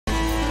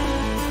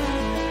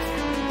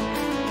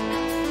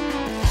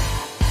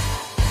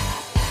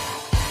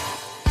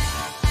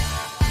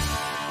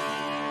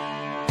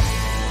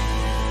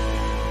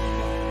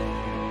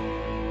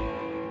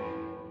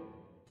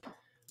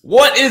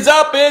What is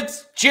up?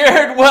 It's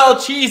Jared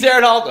Welch. He's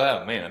Aaron Hall.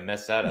 Oh man, I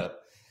messed that up.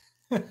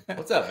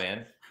 What's up,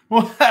 man?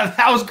 Well,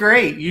 that was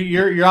great.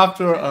 You're off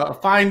to a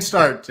fine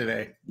start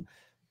today.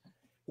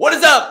 What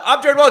is up?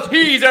 I'm Jared Welch.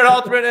 He's Aaron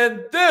Hall,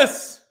 and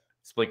this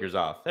Splinker's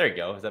off. There you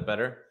go. Is that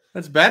better?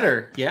 That's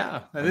better.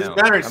 Yeah, that is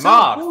better. It's I'm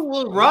off. A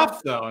little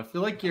rough though. I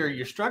feel like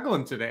you're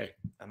struggling today.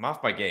 I'm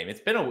off my game. It's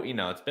been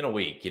a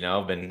week.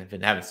 I've been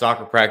having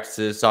soccer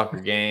practices, soccer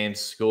games,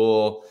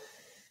 school.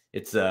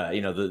 It's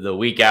the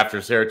week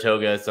after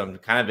Saratoga, so I'm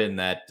kind of in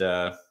that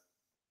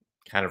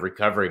kind of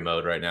recovery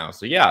mode right now.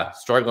 So yeah,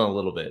 struggling a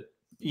little bit,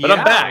 but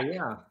I'm back.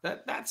 Yeah,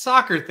 that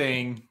soccer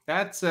thing,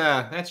 that's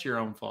your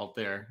own fault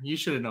there. You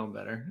should have known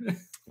better.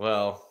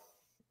 Well,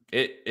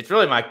 it's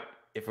really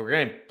if we're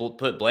going to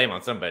put blame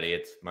on somebody,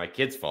 it's my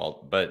kid's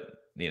fault, but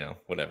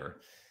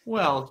whatever.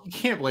 Well, you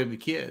can't blame the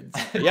kids.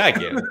 Yeah, I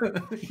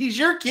can. He's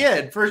your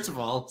kid, first of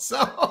all.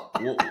 So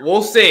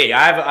we'll see.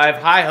 I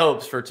have high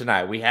hopes for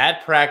tonight. We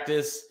had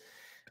practice,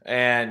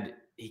 and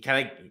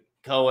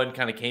Cohen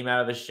kind of came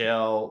out of his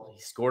shell. He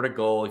scored a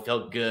goal. He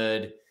felt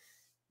good.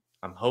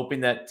 I'm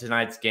hoping that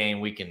tonight's game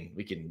we can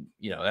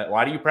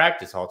why do you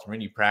practice, Halterman?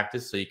 You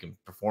practice so you can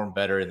perform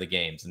better in the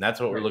games, and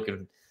that's what we're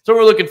looking. So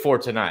we're looking for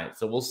tonight.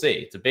 So we'll see.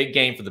 It's a big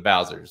game for the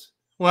Bowsers.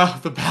 Well,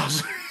 the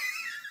Bowsers.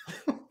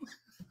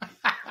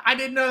 I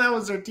didn't know that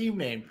was their team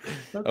name.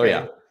 Okay. Oh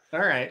yeah.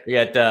 All right. We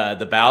got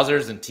the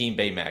Bowsers and Team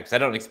Baymax. I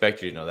don't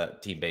expect you to know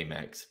that Team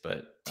Baymax,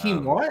 but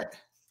Team what?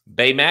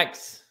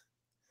 Baymax.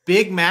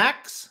 Big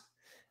Max.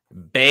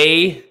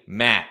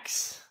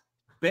 Baymax.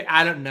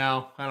 I don't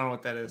know. I don't know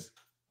what that is.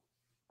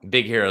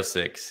 Big Hero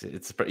 6. You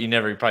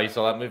probably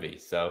saw that movie.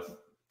 So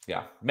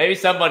yeah, maybe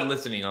somebody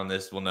listening on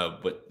this will know,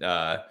 but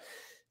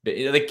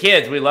the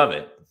kids, we love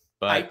it,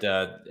 but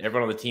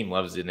everyone on the team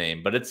loves the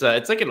name. But it's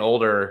like an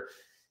older.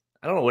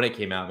 I don't know when it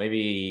came out.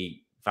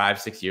 Maybe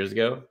 5-6 years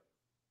ago.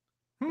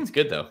 It's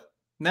good though.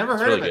 Never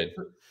heard of it.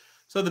 Good.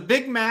 So the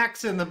Big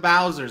Macs and the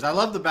Bowsers. I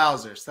love the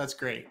Bowsers. That's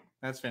great.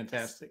 That's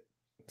fantastic.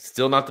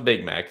 Still not the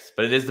Big Macs,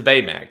 but it is the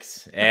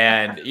Baymax.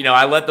 And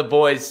I let the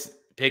boys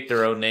pick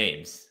their own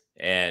names,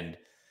 and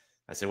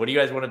I said, "What do you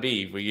guys want to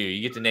be?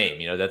 You get to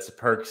name. That's the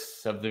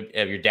perks of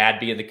your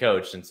dad being the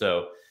coach." And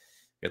so,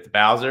 we got the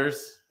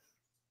Bowsers.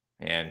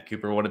 And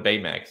Cooper wanted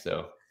Baymax,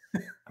 so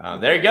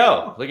there you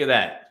go. Look at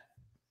that.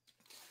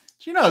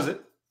 She knows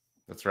it.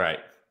 That's right.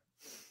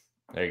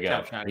 There you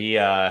go.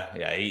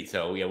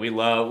 We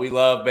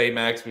love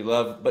Baymax.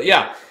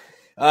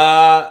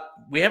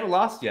 We haven't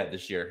lost yet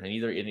this year in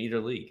either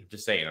league. I'm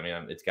just saying. I mean,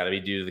 it's got to be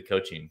due to the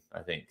coaching,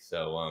 I think.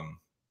 So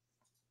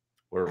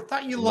I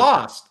thought you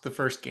lost the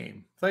first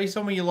game. I thought you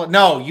told me you lost.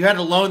 No, you had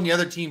to loan the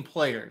other team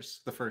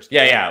players the first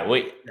game. Yeah.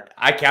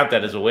 I count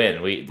that as a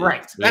win.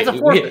 That's a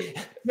forfeit.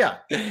 Yeah.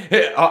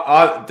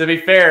 To be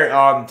fair,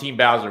 on Team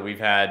Bowser, we've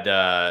had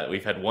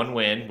one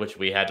win, which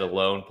we had to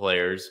loan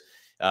players.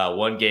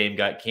 One game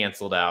got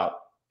canceled out,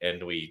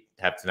 and we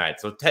have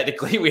tonight. So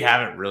technically, we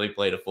haven't really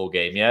played a full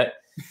game yet.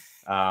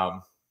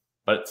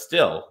 But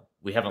still,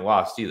 we haven't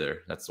lost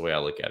either. That's the way I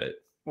look at it.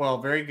 Well,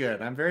 very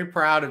good. I'm very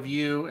proud of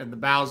you and the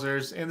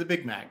Bowsers and the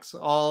Big Macs.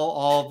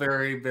 All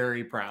very,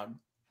 very proud.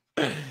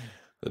 The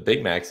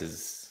Big Macs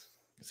is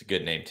a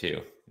good name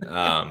too.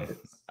 All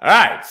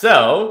right,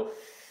 so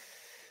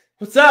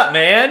what's up,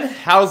 man?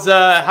 How's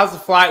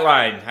the flight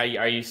line?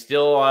 Are you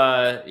still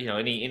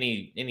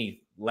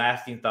any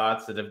lasting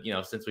thoughts that have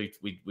since we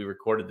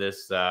recorded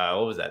this?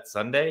 What was that,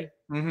 Sunday?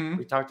 Mm-hmm.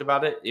 We talked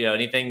about it.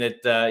 Anything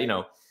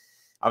that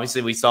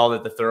obviously we saw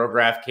that the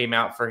Thorograph came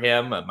out for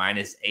him a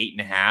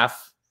 -8.5.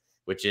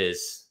 Which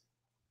is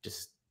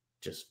just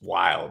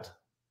wild.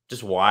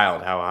 Just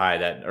wild how high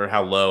that, or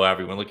how low,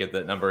 everyone look at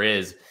that number,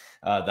 is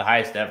the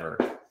highest ever.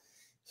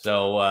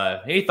 So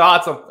any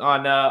thoughts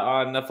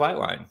on the flight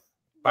line?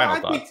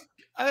 Final thoughts.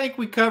 I think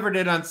we covered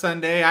it on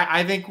Sunday.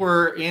 I think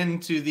we're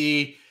into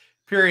the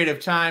period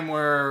of time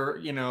where,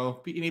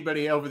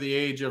 anybody over the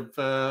age of,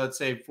 let's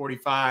say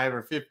 45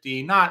 or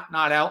 50, not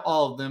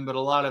all of them, but a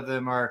lot of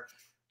them are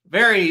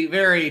very,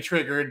 very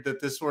triggered that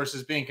this horse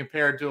is being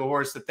compared to a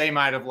horse that they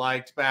might have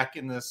liked back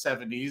in the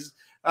 70s.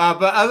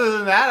 But other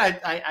than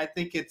that, I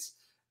think I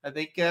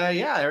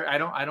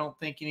don't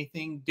think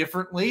anything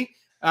differently.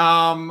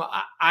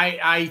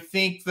 I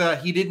think the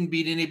he didn't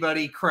beat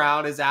anybody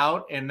crowd is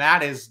out, and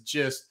that is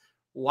just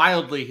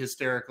wildly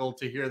hysterical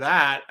to hear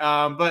that.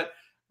 But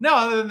no,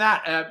 other than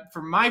that,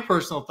 for my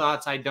personal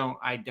thoughts, I don't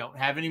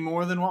have any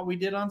more than what we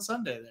did on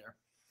Sunday there.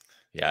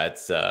 Yeah,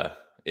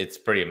 it's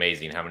pretty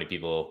amazing how many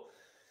people.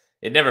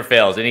 It never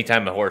fails.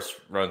 Anytime a horse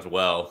runs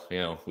well,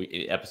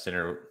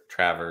 Epicenter,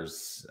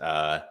 Travers,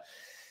 as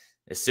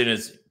soon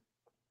as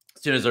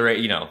the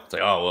race, it's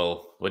like, oh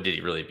well, what did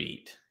he really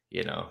beat?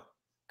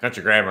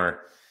 Country Grammar,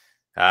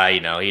 he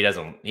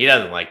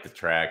doesn't like the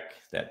track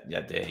that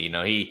day.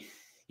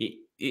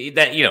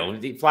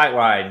 The flight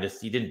line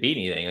he didn't beat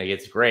anything. Like,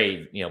 it's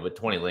great, but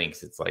 20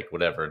 links, it's like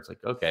whatever. It's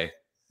like, okay.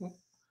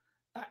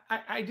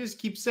 I just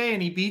keep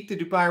saying he beat the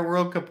Dubai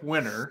World Cup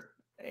winner.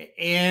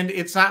 And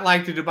it's not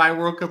like the Dubai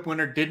World Cup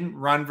winner didn't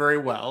run very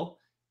well.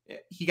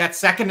 he got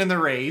second in the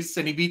race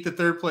and he beat the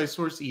third place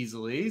horse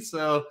easily.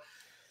 So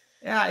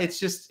yeah,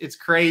 it's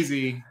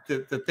crazy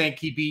to think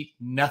he beat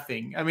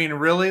nothing. I mean,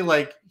 really,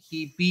 like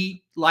he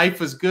beat Life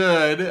Was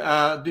Good.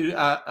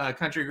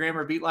 Country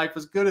Grammar beat Life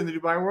Was Good in the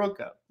Dubai World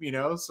Cup,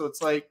 so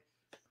it's like,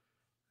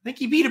 I think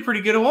he beat a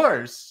pretty good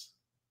horse.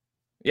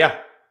 Yeah.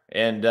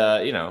 And,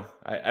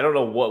 I don't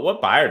know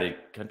what buyer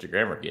did Country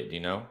Grammar get,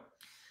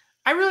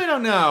 I really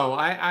don't know.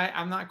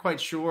 I'm not quite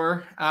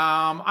sure.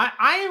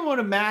 I would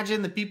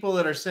imagine the people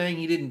that are saying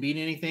he didn't beat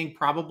anything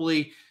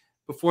probably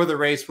before the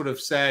race would have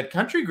said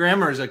Country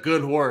Grammar is a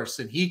good horse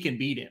and he can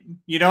beat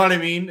him. You know what I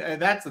mean?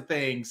 That's the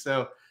thing.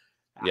 So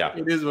yeah,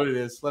 it is what it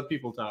is. Let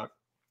people talk.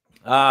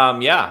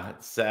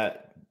 It's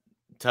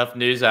tough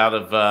news out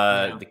of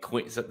the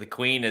queen. So the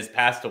queen has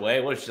passed away.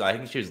 What is she? I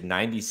think she was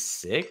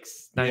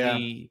 96,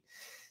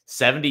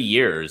 70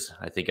 years.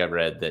 I think I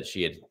read that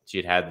she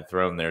had the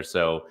throne there.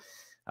 So,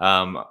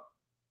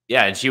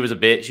 and she was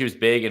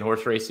big in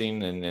horse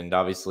racing, and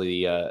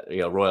obviously,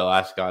 Royal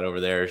Ascot over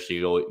there.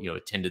 She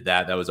attended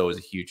that. That was always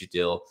a huge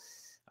deal.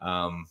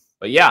 That's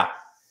I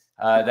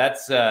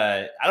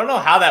don't know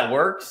how that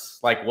works.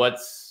 Like,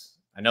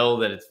 I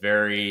know that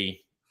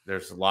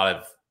there's a lot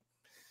of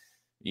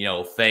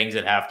things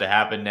that have to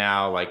happen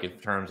now, like in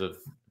terms of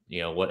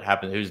what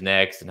happened, who's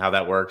next, and how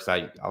that works.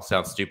 I'll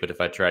sound stupid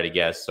if I try to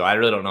guess. So I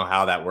really don't know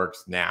how that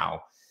works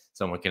now.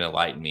 Someone can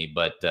enlighten me,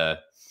 but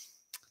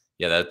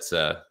that's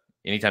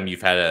anytime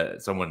you've had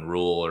someone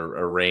rule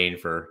or reign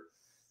for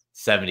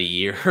 70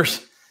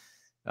 years,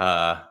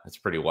 that's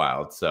pretty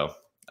wild. So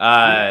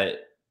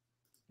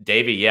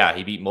Davey,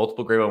 he beat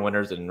multiple Grade 1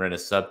 winners and ran a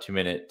sub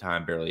 2-minute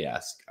time, barely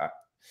asked.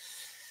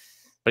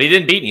 But he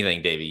didn't beat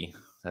anything, Davey.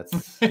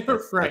 That's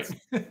right.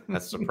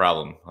 That's the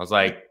problem. I was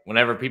like,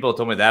 whenever people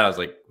told me that, I was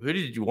like, who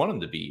did you want him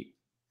to beat?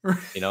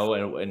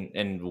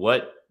 And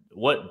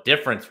what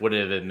difference would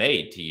it have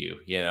made to you?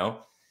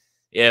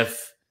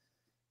 If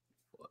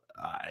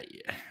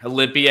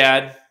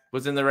Olympiad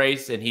was in the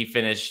race and he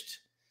finished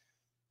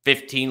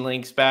 15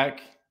 links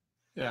back,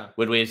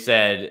 would we have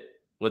said,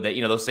 would that,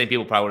 those same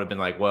people probably would have been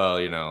like, well,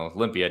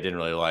 Olympiad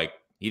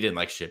he didn't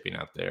like shipping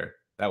out there.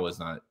 That was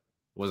not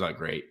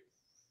great.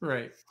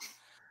 Right.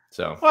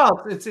 So,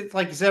 well, it's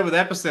like you said with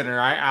Epicenter.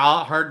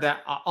 I heard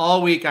that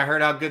all week. I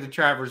heard how good the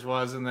Travers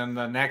was, and then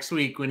the next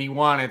week when he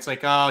won, it's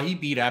like, oh, he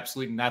beat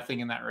absolutely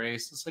nothing in that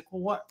race. It's like,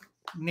 well, what?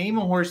 Name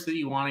a horse that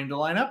you want him to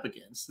line up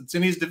against. It's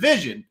in his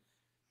division.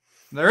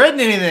 There isn't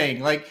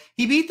anything. Like,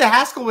 he beat the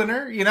Haskell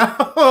winner,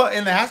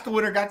 and the Haskell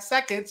winner got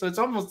second, so it's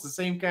almost the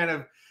same kind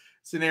of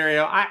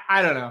scenario.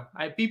 I don't know.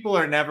 People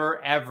are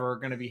never ever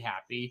going to be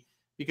happy,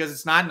 because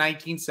it's not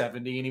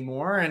 1970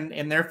 anymore,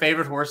 and their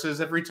favorite horses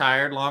have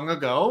retired long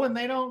ago, and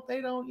they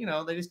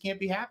just can't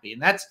be happy.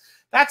 And that's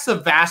the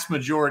vast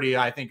majority,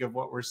 I think, of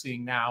what we're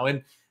seeing now.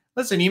 And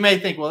listen, you may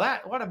think, well,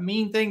 what a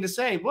mean thing to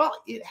say. Well,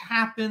 it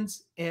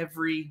happens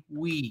every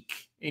week,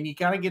 and you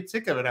kind of get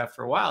sick of it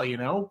after a while.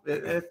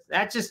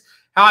 That's just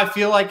how I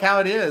feel like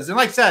how it is. And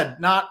like I said,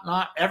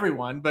 not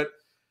everyone, but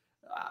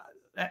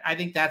I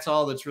think that's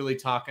all that's really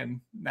talking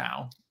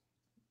now.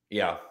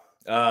 Yeah.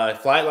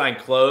 Flightline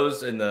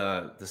closed in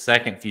the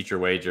second future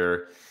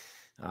wager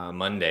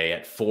Monday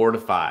at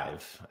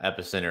 4-5.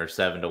 Epicenter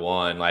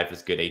 7-1. Life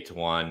Is Good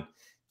 8-1.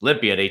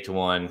 Olympiad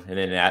 8-1, and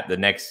then at the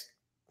next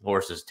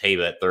horse is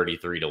Taba at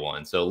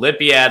 33-1. So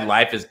Olympiad,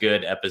 Life Is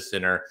Good,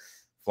 Epicenter,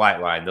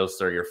 Flightline. Those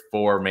are your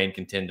four main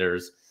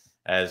contenders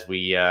as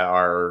we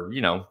are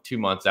 2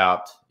 months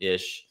out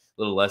ish,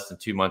 a little less than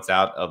 2 months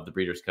out of the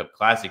Breeders' Cup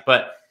Classic.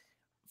 But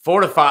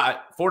 4-5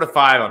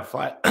 on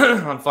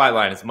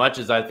Flightline. As much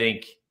as I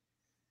think.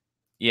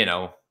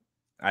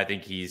 I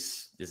think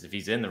if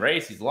he's in the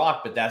race, he's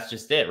locked, but that's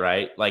just it,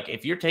 right? Like,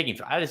 if you're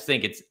I just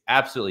think it's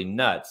absolutely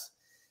nuts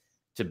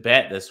to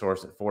bet this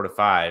horse at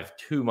 4-5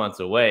 2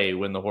 months away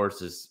when the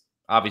horse is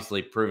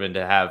obviously proven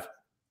to have,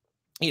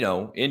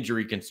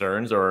 injury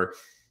concerns, or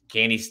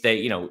can he stay,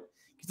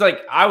 it's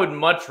like, I would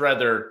much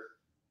rather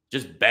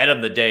just bet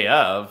him the day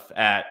of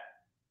at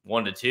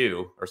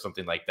 1-2 or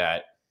something like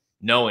that,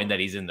 knowing that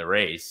he's in the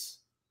race,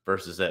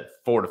 versus at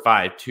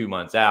 4-5 2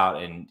 months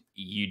out, and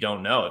you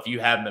don't know if you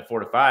have him at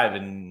 4-5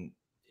 and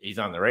he's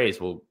on the race.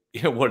 Well,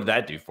 what did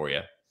that do for you?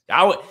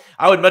 I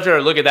would much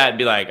rather look at that and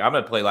be like, I'm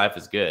going to play Life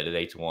Is Good at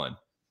 8-1.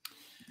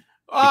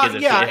 Because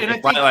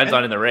if Flightline's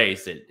on in the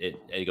race,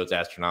 it goes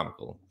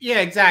astronomical.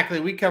 Yeah, exactly.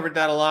 We covered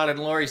that a lot. And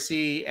Lori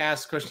C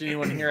asked the question,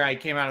 anyone here I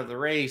came out of the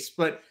race?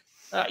 But,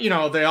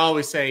 they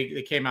always say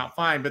they came out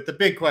fine. But the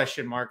big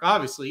question mark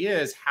obviously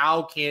is,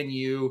 how can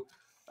you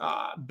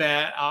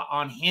bet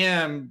on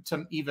him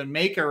to even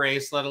make a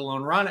race, let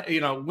alone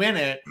win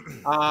it,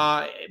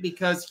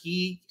 because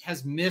he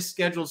has missed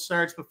scheduled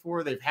starts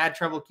before. They've had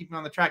trouble keeping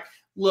on the track.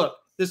 Look,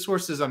 this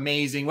horse is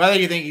amazing. Whether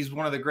you think he's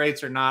one of the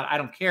greats or not, I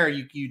don't care.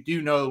 You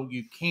do know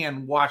you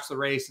can watch the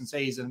race and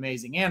say he's an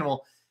amazing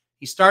animal.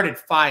 He started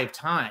 5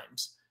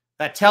 times.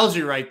 That tells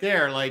you right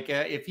there, like,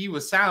 if he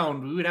was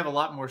sound, we would have a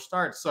lot more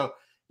starts. So,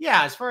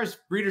 yeah, as far as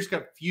Breeders'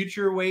 Cup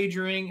future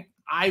wagering,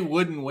 I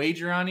wouldn't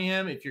wager on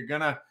him. If you're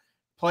going to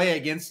play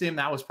against him,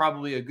 that was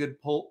probably a good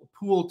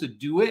pool to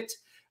do it.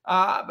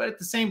 But at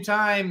the same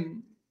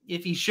time,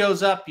 if he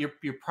shows up,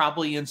 you're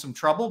probably in some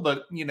trouble.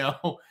 But,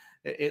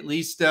 at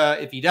least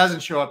if he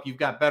doesn't show up, you've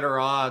got better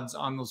odds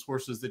on those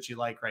horses that you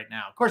like right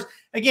now. Of course,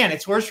 again,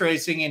 it's horse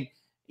racing, and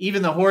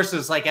even the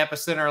horses like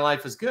Epicenter,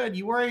 Life is Good,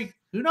 you worry,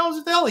 who knows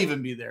if they'll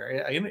even be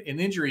there. An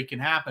injury can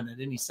happen at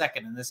any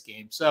second in this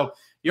game. So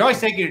you're always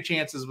taking your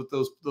chances with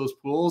those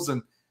pools,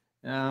 and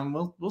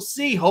we'll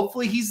see.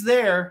 Hopefully he's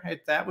there.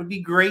 That would be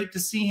great to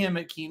see him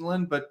at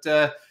Keeneland, but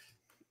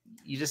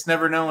you just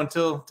never know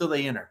until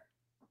they enter.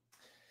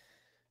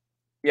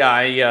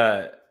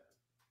 Yeah,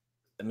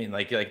 I mean,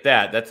 like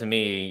that to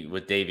me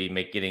with Davey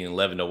getting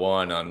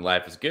 11-1 on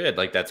Life is Good,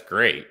 like that's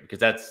great, because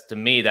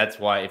that's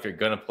why if you're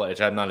going to play, which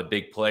I'm not a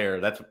big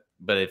player,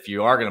 but if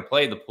you are going to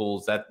play the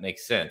pools, that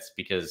makes sense,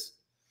 because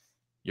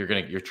you're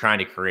trying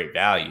to create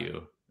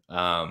value.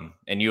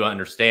 And you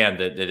understand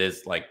that it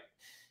is like,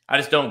 I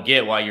just don't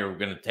get why you're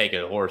going to take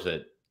a horse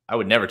I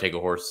would never take a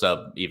horse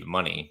sub even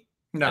money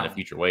in a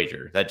future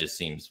wager. That just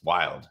seems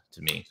wild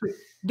to me.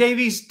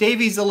 Davey's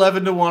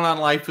 11-1 on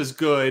Life is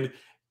Good.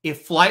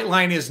 If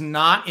Flightline is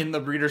not in the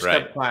Breeders'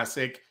 Cup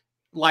Classic,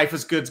 Life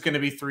is Good's going to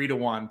be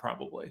 3-1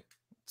 probably.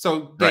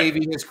 So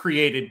Davey has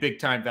created big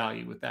time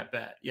value with that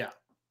bet. Yeah.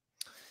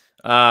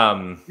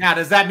 Now,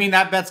 does that mean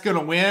that bet's going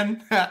to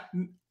win?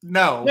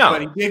 No,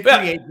 but he did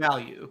create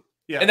value.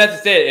 Yeah. And that's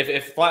just it.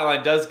 If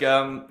Flightline does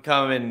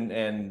come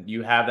and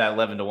you have that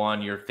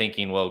 11-1, you're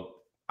thinking, well,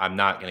 I'm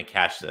not going to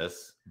cash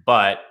this,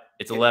 but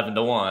it's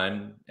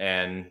 11-1,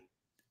 and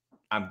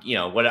I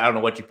don't know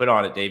what you put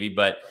on it, Davey,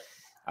 but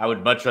I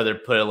would much rather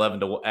put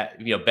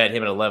bet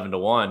him at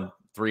 11-1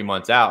 3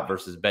 months out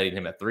versus betting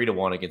him at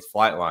 3-1 against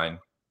Flightline,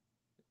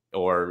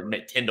 or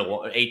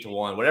 10-1,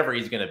 8-1, whatever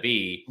he's going to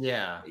be.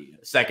 Yeah.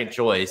 Second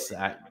choice.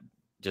 At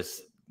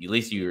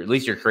least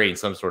you're creating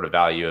some sort of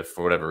value if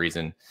for whatever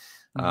reason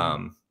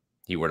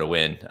he were to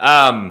win.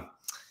 I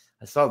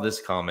saw this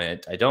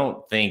comment. I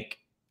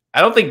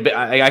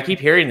keep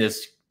hearing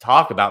this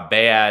talk about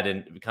Bayad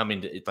and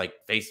coming to like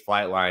face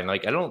Flightline.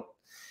 Like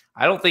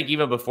I don't think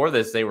even before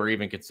this they were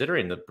even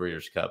considering the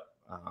Breeders' Cup,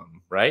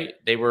 right?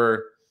 They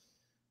were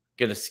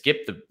going to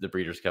skip the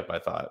Breeders' Cup, I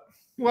thought.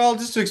 Well,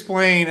 just to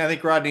explain, I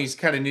think Rodney's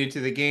kind of new to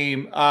the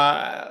game.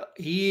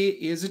 He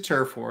is a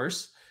turf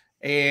horse,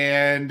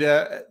 and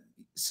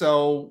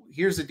so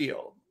here's the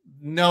deal.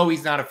 No,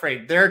 he's not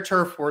afraid. Their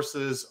turf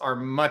horses are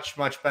much,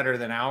 much better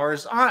than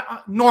ours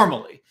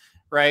normally,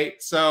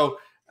 right? So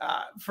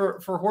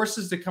for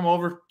horses to come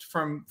over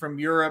from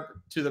Europe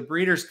to the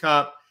Breeders'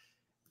 Cup,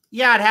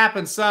 yeah, it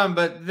happens some,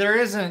 but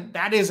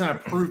that isn't a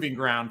proving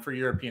ground for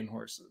European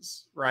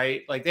horses,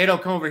 right? Like they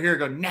don't come over here and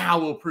go, now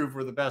we'll prove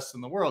we're the best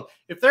in the world.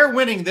 If they're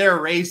winning their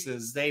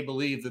races, they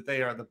believe that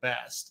they are the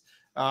best.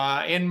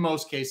 In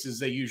most cases,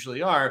 they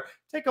usually are.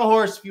 Take a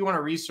horse, if you want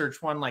to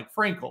research one like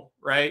Frankel,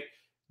 right?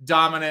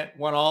 Dominant,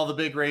 won all the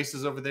big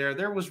races over there.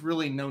 There was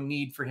really no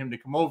need for him to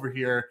come over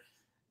here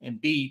and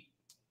beat,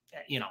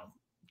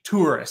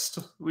 Tourist.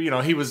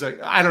 He was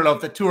I don't know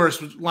if the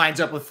Tourist lines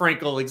up with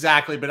Frankel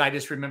exactly, but I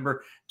just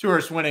remember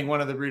Tourist winning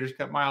one of the Breeders'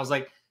 Cup miles.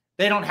 Like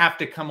they don't have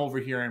to come over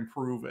here and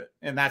prove it.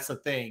 And that's the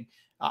thing.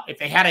 If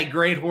they had a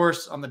great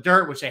horse on the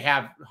dirt, which they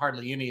have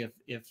hardly any,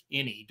 if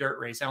any dirt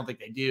race, I don't think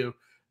they do,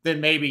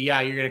 then maybe,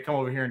 you're going to come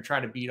over here and try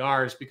to beat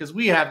ours because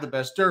we have the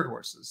best dirt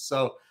horses.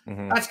 So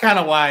that's kind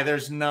of why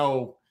there's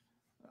no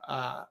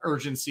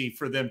urgency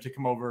for them to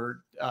come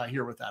over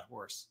here with that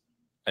horse.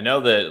 I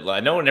know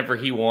whenever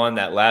he won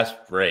that last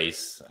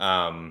race,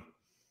 what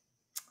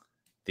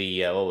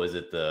was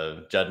it?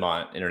 The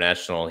Juddmonte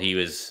International. He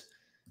was,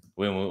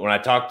 when I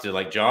talked to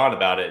like John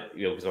about it,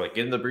 because like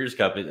getting the Breeders'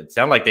 Cup, it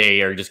sounded like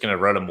they are just going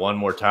to run him one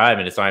more time,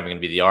 and it's not even going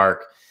to be the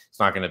ARC. It's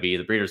not going to be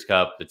the Breeders'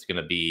 Cup. It's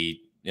going to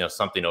be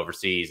something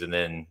overseas, and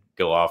then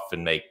go off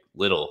and make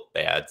little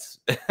bads,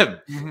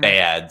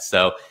 bad.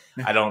 So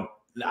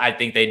I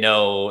think they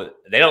know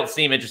they don't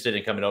seem interested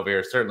in coming over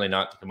here. Certainly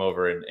not to come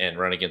over and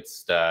run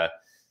against a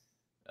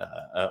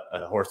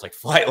horse like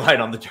Flightline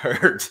on the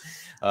dirt.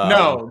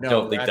 No,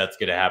 don't think that's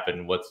going to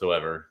happen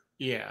whatsoever.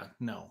 Yeah,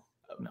 no.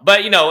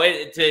 But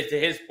to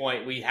his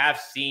point, we have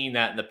seen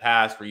that in the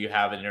past where you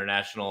have an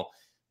international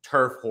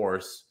turf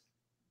horse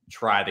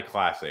try the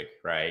classic,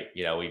 right?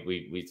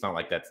 We it's not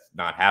like that's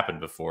not happened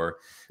before.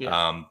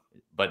 Yeah.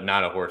 But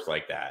not a horse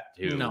like that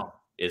who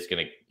is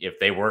going to, if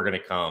they were going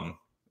to come,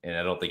 and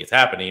I don't think it's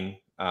happening,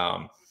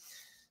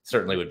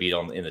 certainly would be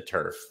in the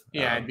turf.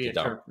 Yeah, it'd be a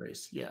turf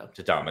race. Yeah,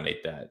 to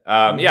dominate that.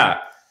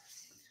 Yeah,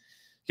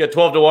 got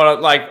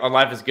 12-1 on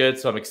Life is Good,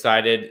 so I'm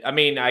excited. I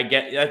mean, I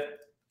get that.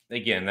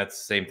 Again, that's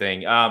the same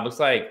thing. Looks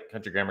like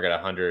Country Grammar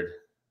got 100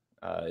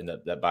 in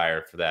that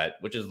buyer for that,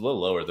 which is a little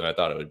lower than I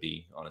thought it would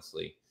be,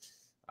 honestly.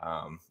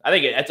 I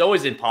think it's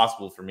always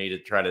impossible for me to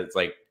try to. It's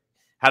like,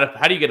 how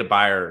do you get a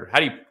buyer? How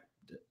do you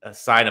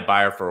assign a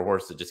buyer for a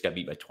horse that just got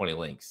beat by 20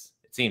 lengths?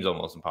 It seems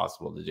almost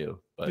impossible to do.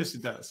 But yes,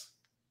 it does.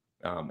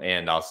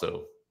 And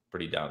also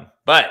pretty dumb.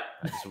 But,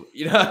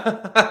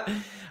 all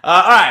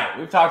right.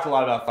 We've talked a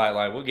lot about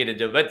Flightline. We'll get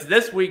into it. But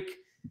this week,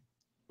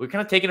 we're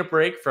kind of taking a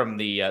break from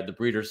the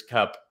Breeders'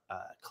 Cup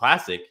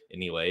Classic,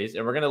 anyways,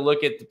 and we're going to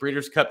look at the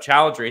Breeders' Cup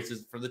Challenge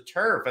races for the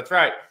turf. That's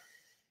right.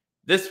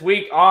 This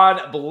week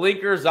on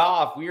Blinkers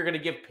Off, we are going to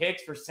give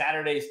picks for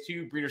Saturday's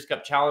 2 Breeders'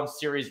 Cup Challenge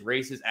Series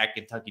races at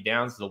Kentucky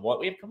Downs. We have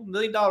a couple $1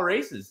 million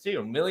races too,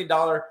 $1 million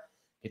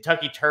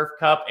Kentucky Turf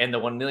Cup and the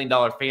 $1 million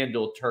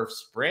FanDuel Turf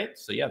Sprint.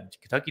 So yeah,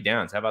 Kentucky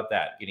Downs. How about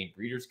that? Getting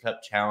Breeders'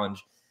 Cup Challenge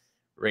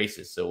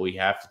races. So we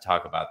have to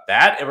talk about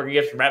that. And we're going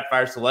to give some rapid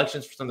fire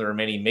selections for some of the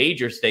remaining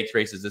major stakes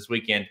races this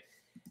weekend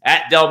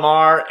at Del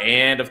Mar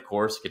and, of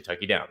course,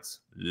 Kentucky Downs.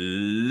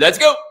 Let's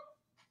go.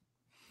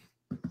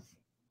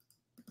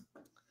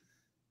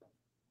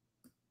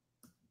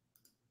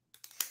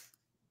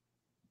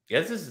 Yeah,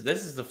 this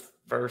is the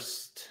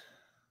first.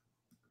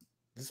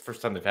 This is the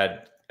first time they've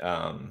had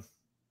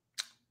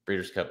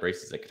Breeders' Cup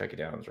races at Kentucky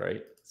Downs,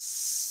 right?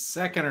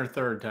 Second or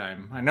third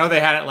time. I know they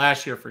had it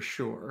last year for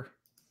sure.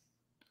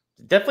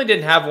 Definitely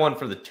didn't have one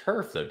for the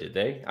turf, though, did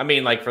they? I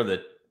mean, like for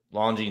the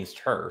Longines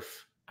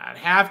turf. I'd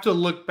have to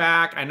look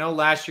back. I know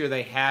last year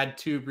they had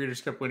 2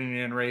 Breeders' Cup winning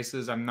in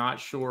races. I'm not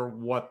sure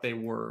what they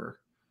were.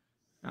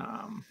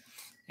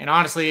 And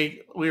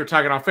honestly, we were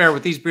talking off air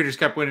with these Breeders'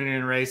 Cup winning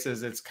in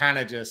races. It's kind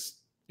of just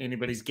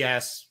anybody's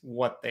guess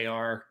what they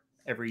are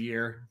every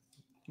year.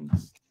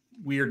 It's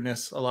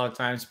weirdness a lot of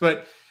times.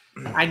 But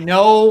I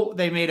know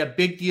they made a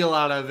big deal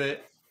out of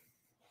it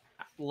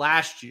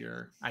last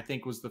year, I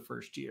think was the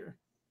first year.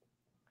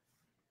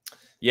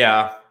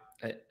 Yeah.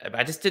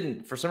 I just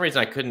didn't, for some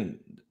reason, I couldn't.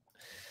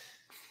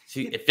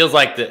 See, it feels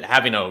like that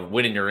having a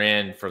win in your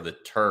end for the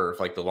turf,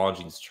 like the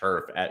Longines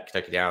turf at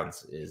Kentucky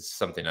Downs, is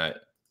something I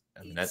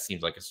mean, that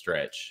seems like a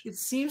stretch. It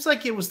seems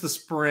like it was the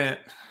Sprint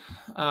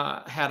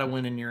had a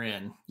win in your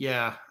end.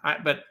 Yeah.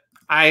 But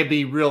I'll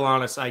be real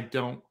honest, I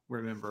don't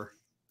remember.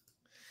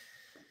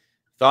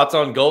 Thoughts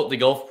on the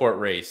Gulfport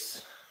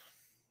race,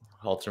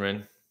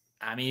 Halterman?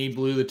 I mean, he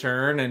blew the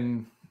turn,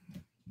 and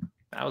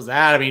that was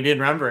that. I mean, he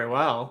didn't run very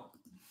well.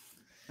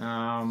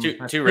 Two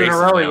races in a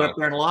row, he now. went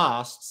there and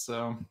lost.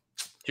 So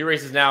 2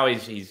 races now,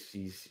 he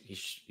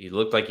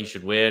looked like he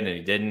should win, and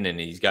he didn't, and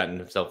he's gotten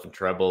himself in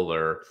trouble,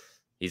 or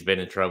he's been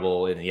in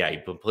trouble, and yeah, he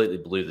completely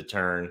blew the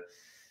turn.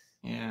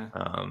 Yeah.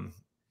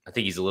 I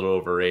think he's a little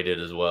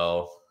overrated as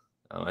well.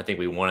 I think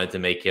we wanted to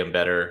make him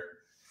better.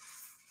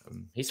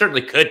 He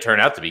certainly could turn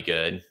out to be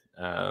good,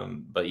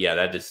 but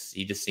yeah,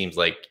 he just seems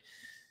like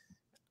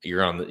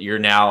you're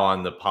now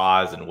on the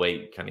pause and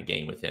wait kind of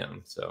game with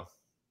him. So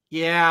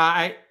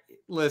yeah,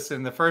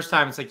 listen. The first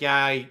time it's like,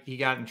 yeah, he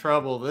got in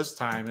trouble. This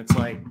time it's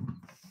like,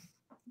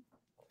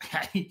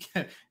 I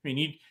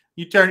mean,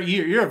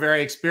 you're a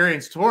very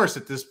experienced horse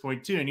at this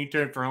point too, and you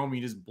turn for home,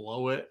 you just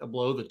blow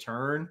the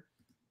turn.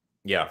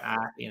 Yeah,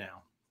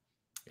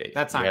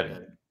 that's not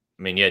good.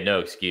 I mean, you had no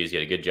excuse. You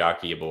had a good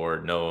jockey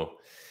aboard. No.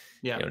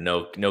 Yeah,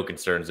 no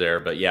concerns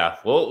there. But yeah,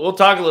 we'll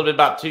talk a little bit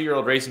about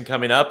 2-year-old racing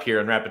coming up here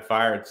in rapid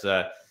fire. It's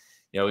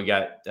we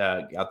got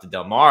out to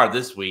Del Mar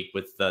this week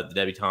with the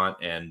debutante,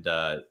 and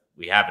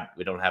we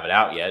don't have it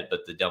out yet, but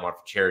the Del Mar for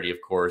Charity, of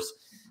course.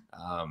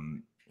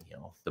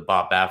 The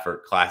Bob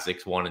Baffert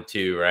Classics 1 and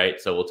 2,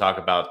 right? So we'll talk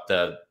about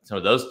some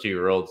of those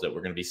 2-year-olds that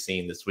we're going to be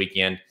seeing this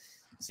weekend.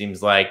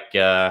 Seems like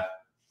every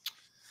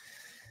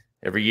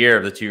year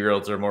the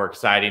 2-year-olds are more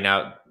exciting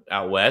out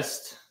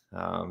west.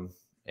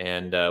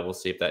 And we'll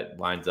see if that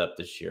lines up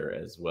this year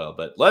as well.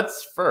 But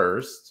let's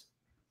first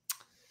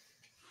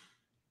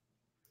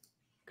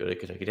go to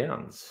Kentucky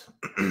Downs.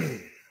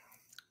 Let's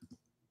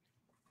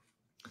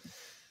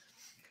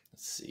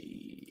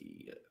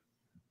see.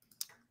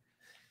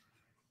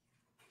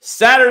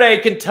 Saturday,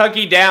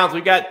 Kentucky Downs. We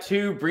got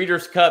 2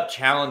 Breeders' Cup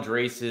Challenge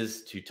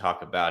races to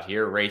talk about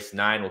here. Race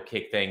 9 will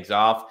kick things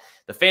off.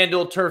 The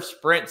FanDuel Turf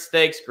Sprint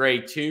Stakes,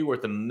 Grade 2,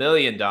 worth $1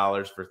 million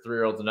for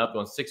 3-year-olds and up,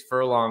 going 6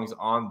 furlongs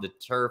on the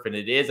turf. And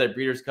it is a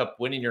Breeders' Cup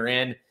winning your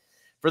end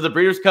for the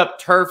Breeders' Cup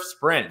Turf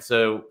Sprint.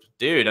 So,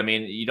 dude, I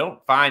mean, you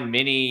don't find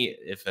many,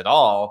 if at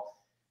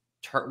all,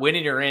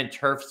 winning your end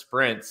turf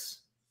sprints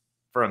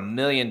for $1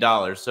 million.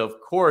 So,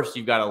 of course,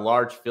 you've got a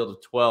large field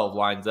of 12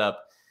 lines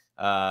up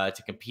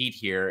to compete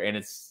here. And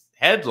it's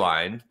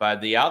headlined by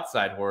the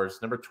outside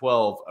horse, number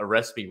 12,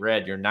 Arrest Me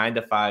Red, your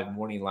 9-5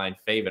 morning line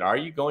favorite. Are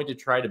you going to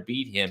try to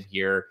beat him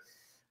here?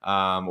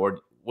 Or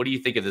what do you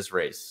think of this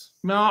race?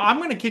 No, I'm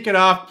going to kick it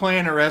off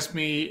playing Arrest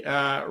Me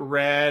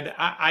Red.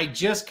 I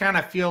just kind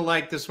of feel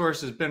like this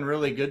horse has been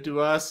really good to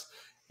us.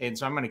 And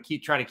so I'm going to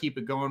try to keep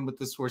it going with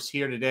this horse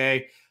here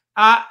today.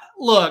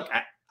 Look,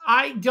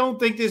 I don't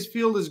think this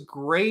field is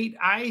great.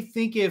 I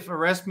think if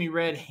Arrest Me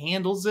Red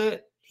handles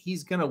it,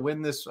 he's going to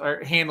win this,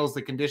 or handles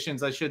the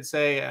conditions, I should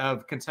say,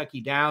 of Kentucky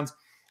Downs.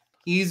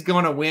 He's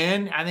going to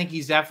win. I think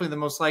he's definitely the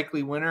most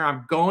likely winner.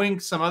 I'm going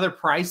some other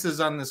prices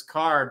on this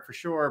card for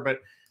sure, but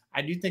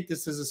I do think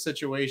this is a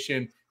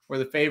situation where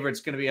the favorite's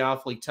going to be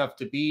awfully tough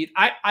to beat.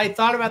 I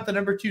thought about the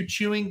number 2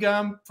 Chewing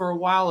Gum for a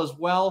while as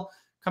well,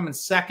 coming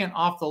second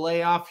off the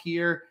layoff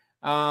here.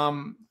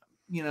 My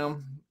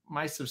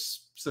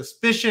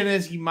suspicion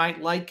is he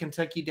might like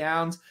Kentucky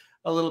Downs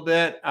a little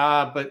bit.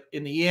 But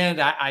in the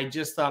end, I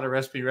just thought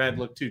Arrest Me Red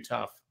looked too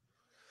tough.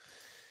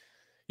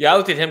 Yeah, I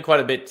looked at him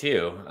quite a bit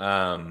too.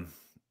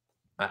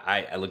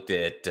 I looked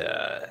at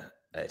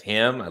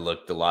him. I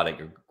looked a lot at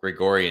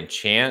Gregorian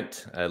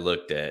Chant. I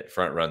looked at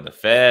Front Run the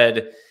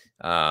Fed.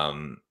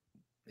 I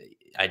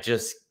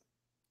just,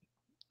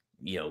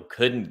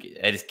 couldn't.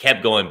 I just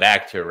kept going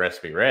back to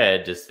Arrest Me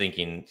Red, just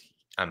thinking.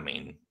 I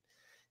mean,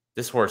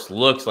 this horse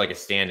looks like a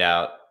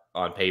standout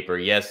on paper.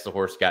 Yes, the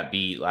horse got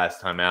beat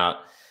last time out,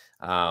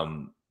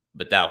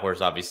 but that horse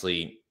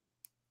obviously,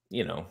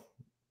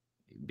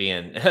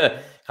 being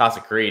Casa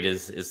Creed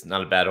is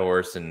not a bad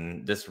horse,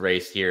 and this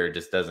race here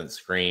just doesn't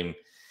scream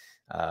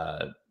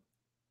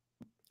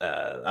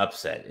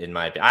upset in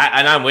my opinion.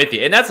 And I'm with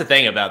you, and that's the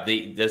thing about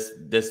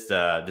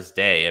this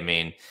day. I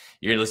mean,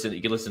 you can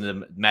listen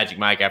to Magic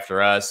Mike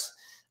after us.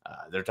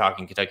 They're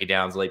talking Kentucky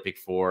Downs late pick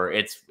 4.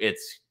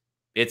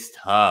 It's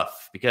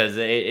tough because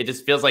it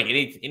just feels like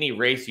any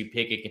race you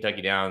pick at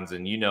Kentucky Downs,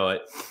 and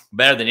it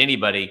better than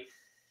anybody.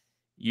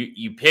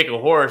 You pick a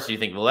horse, you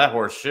think, well, that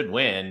horse should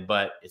win,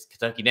 but it's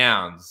Kentucky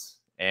Downs,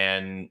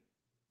 and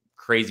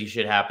crazy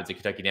shit happens at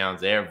Kentucky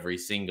Downs every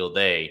single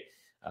day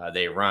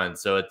they run.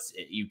 So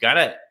you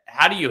gotta.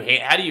 How do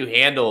you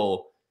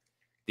handle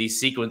these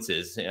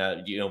sequences?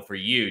 For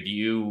you,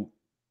 do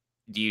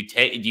you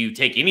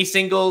take any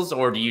singles,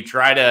 or do you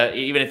try to,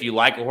 even if you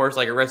like a horse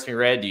like Arrest Me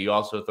Red, do you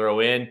also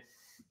throw in,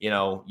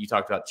 you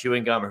talked about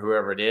Chewing Gum or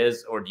whoever it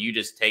is, or do you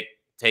just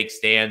take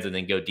stands and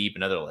then go deep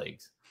in other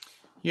legs?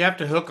 You have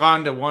to hook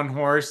on to one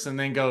horse and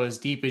then go as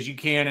deep as you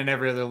can in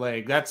every other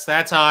leg. That's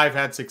how I've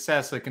had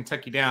success at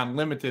Kentucky Down,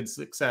 limited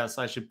success,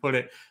 I should put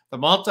it. The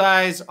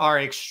multis are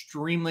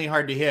extremely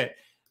hard to hit.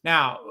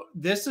 Now,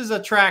 this is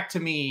a track to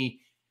me.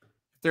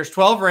 There's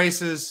 12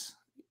 races.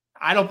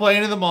 I don't play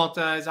into the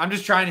multis. I'm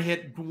just trying to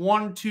hit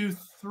 1, 2,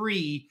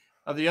 3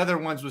 of the other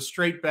ones with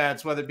straight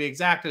bets, whether it be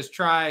exactas,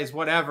 tries,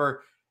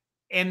 whatever.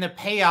 And the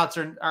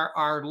payouts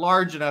are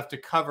large enough to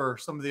cover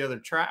some of the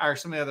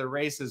other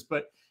races.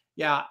 But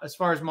yeah, as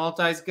far as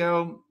multis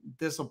go,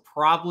 this will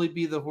probably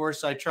be the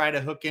horse I try to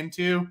hook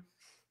into.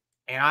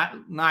 And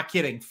I'm not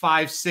kidding,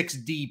 5, 6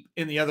 deep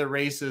in the other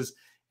races.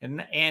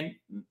 And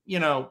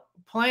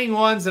playing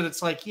ones that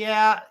it's like,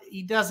 yeah,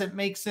 he doesn't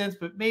make sense,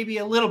 but maybe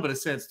a little bit of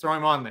sense, throw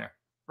him on there,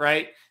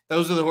 right?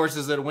 Those are the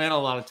horses that win a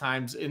lot of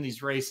times in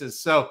these races.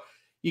 So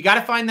you got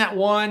to find that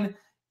one.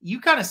 You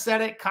kind of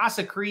said it.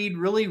 Casa Creed,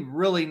 really,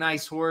 really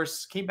nice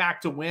horse. Came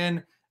back to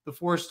win the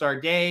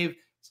 4-star Dave.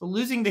 So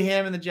losing to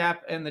him in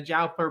the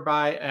Jowper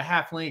by a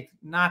half length,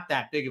 not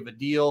that big of a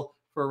deal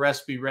for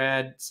Arrest Me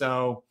Red.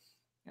 So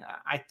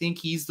I think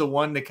he's the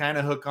one to kind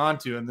of hook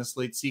onto in this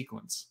late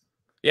sequence.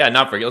 Yeah,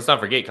 let's not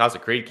forget Casa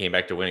Creed came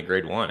back to win in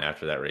Grade 1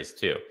 after that race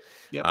too.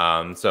 Yep.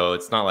 So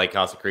it's not like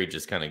Casa Creed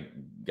just kind of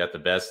got the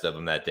best of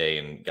him that day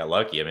and got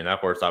lucky. I mean, that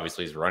horse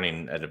obviously is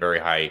running at a very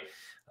high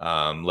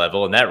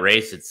level, and that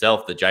race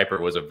itself, the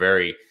Jyper, was a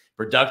very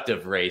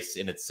productive race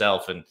in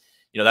itself. And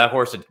that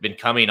horse had been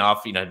coming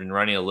off, had been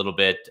running a little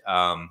bit.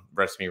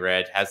 Arrest Me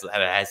Red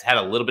has had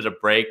a little bit of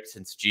break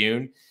since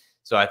June,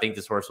 so I think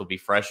this horse will be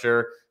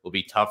fresher, will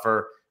be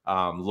tougher.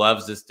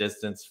 Loves this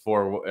distance.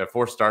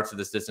 4 starts at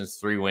this distance,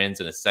 3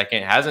 wins in a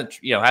second.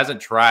 Hasn't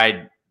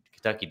tried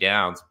Kentucky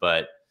Downs,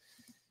 but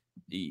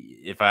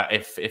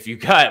if you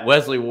got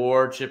Wesley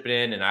Ward chipping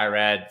in and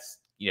Irad,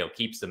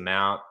 keeps them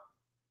out,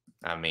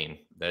 I mean,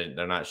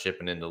 they're not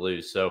shipping in to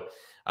lose. So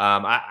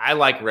I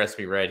like Arrest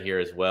Me Red here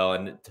as well.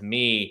 And to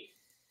me,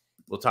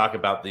 we'll talk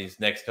about these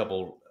next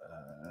couple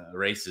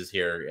races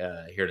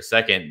here in a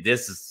second.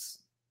 This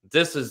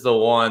is the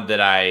one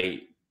that I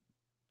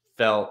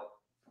felt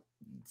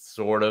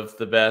sort of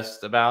the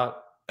best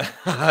about.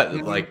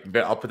 Like,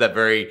 I'll put that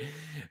very,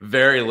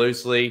 very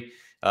loosely.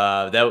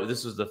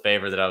 This was the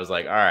favorite that I was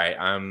like, all right,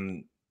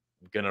 I'm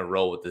gonna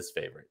roll with this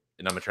favorite,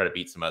 and I'm gonna try to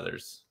beat some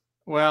others.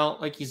 Well,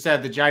 like you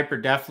said, the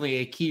Jyper definitely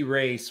a key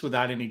race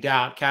without any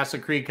doubt. Casa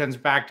Creed comes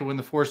back to win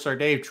the 4-star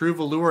Dave. True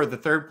Velour, the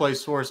 3rd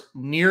place horse,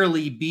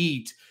 nearly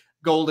beat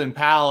Golden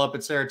Pal up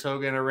at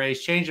Saratoga in a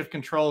race. Change of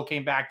Control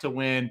came back to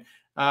win.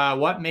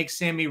 What Makes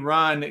Sammy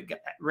Run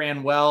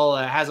ran well.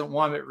 Hasn't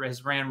won, but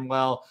has ran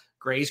well.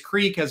 Gray's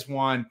Creek has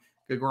won.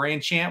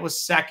 Gregorian Chant was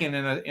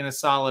 2nd in a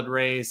solid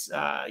race.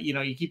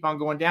 You keep on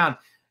going down.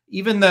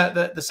 Even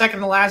the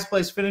second to last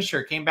place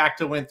finisher came back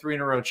to win 3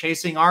 in a row.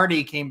 Chasing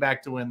Artie came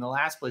back to win the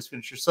last place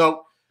finisher.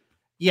 So,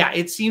 yeah,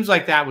 it seems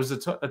like that was a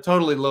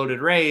totally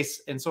loaded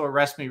race. And so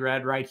Arrest Me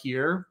Red right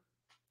here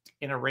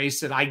in a race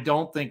that I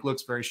don't think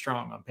looks very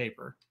strong on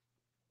paper.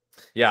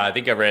 Yeah, I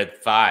think I read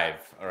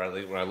 5, or at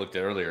least when I looked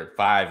at earlier,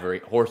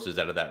 5 horses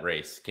out of that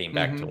race came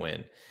back to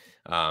win.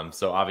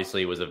 So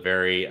obviously it was a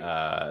very,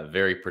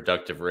 very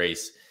productive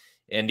race.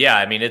 And yeah,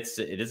 I mean, it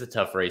is a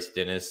tough race,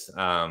 Dennis.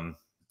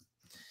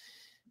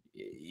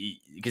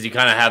 Because you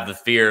kind of have the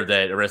fear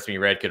that Arrest Me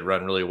Red could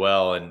run really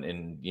well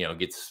and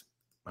gets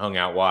hung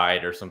out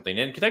wide or something.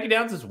 And Kentucky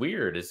Downs is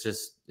weird.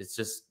 It's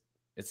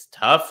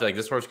tough. Like,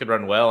 this horse could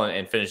run well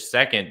and finish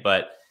 2nd,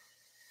 but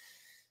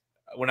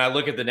when I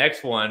look at the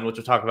next one, which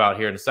we'll talk about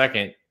here in a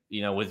second,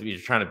 with you're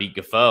trying to beat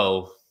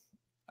Gaffoe,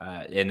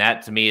 and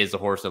that to me is a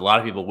horse that a lot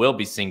of people will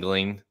be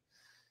singling.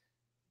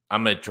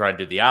 I'm going to try to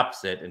do the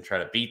opposite and try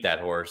to beat that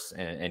horse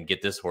and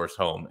get this horse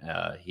home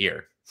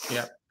here.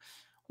 Yeah.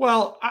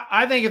 Well,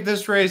 I think if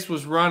this race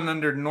was run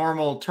under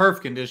normal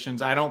turf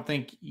conditions, I don't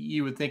think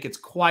you would think it's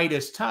quite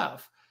as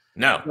tough.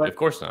 No, But of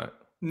course not.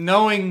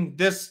 knowing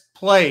this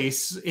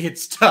place,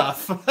 it's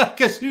tough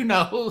because who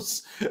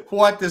knows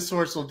what this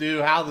horse will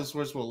do, how this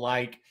horse will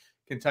like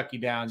Kentucky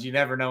Downs. You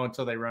never know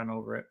until they run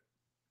over it.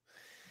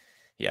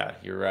 Yeah,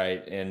 you're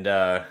right. And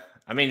I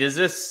mean,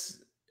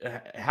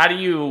 how do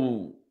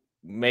you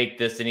make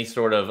this any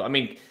sort of, I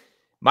mean,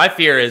 my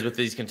fear is with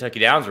these Kentucky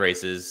Downs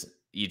races,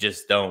 you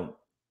just don't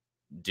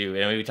do.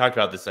 I mean, we talked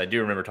about this. I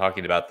do remember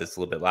talking about this a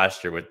little bit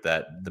last year with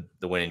the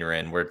win you're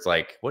in, where it's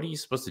like, what are you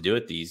supposed to do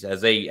with these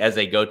as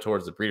they go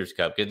towards the Breeders'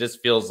 Cup? Because it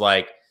just feels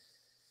like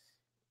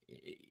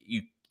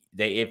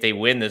if they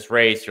win this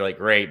race, you're like,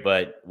 great,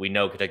 but we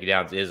know Kentucky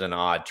Downs is an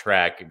odd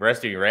track.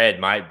 Resting Red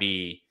might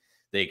be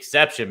the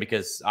exception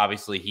because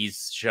obviously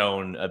he's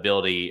shown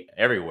ability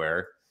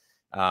everywhere.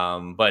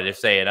 But if,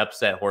 say, an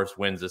upset horse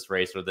wins this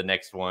race or the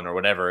next one or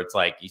whatever, it's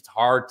like it's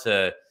hard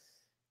to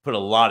put a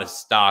lot of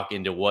stock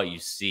into what you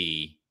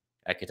see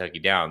at Kentucky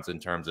Downs in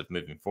terms of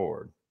moving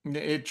forward.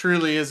 It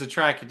truly is a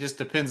track. It just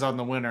depends on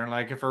the winner.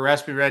 Like if a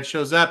Respi Red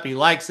shows up, he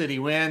likes it, he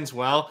wins.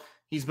 Well,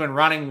 he's been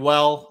running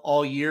well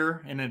all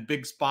year and in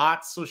big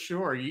spots. So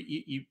sure,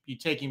 you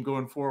take him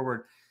going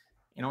forward.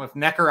 You know, if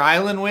Necker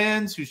Island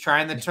wins, who's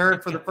trying the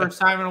turf for the first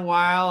time in a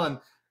while, and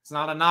it's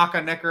not a knock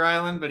on Necker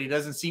Island, but he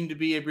doesn't seem to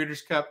be a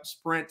Breeders' Cup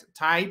Sprint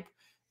type.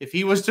 If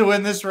he was to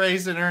win this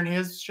race and earn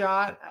his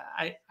shot,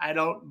 I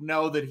don't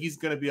know that he's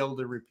going to be able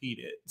to repeat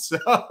it.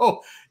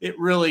 So it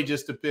really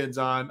just depends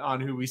on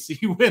who we see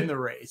win the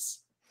race.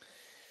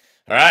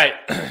 All right.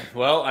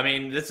 Well, I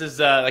mean, this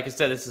is, like I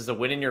said, this is a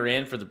win and you're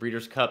in for the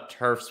Breeders' Cup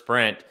Turf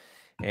Sprint.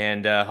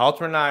 And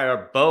Halter and I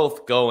are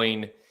both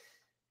going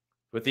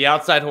with the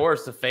outside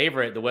horse, the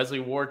favorite, the Wesley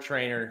Ward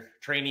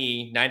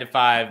trainee,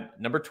 9-5,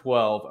 number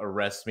 12,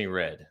 Arrest Me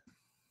Red.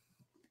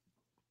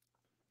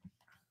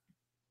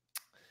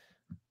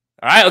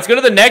 All right, let's go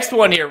to the next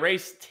one here.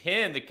 Race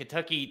 10, the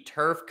Kentucky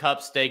Turf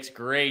Cup Stakes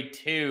Grade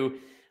 2.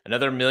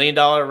 Another $1 million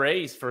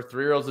race for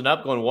 3-year-olds and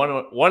up, going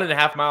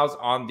 1.5 miles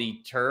on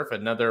the turf.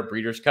 Another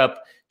Breeders'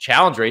 Cup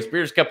Challenge race.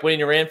 Breeders' Cup winning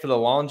you're in for the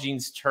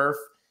Longines Turf.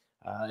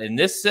 And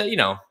this,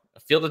 another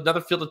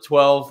field of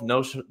 12.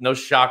 No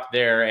shock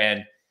there.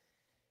 And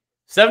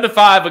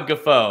 7-5 with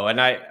Gafo.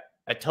 And I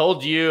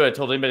told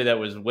anybody that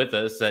was with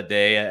us that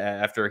day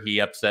after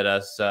he upset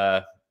us,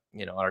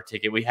 on our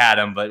ticket. We had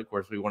him, but of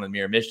course we wanted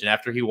Mirror Mission.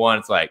 After he won,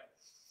 it's like,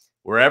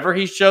 wherever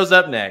he shows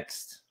up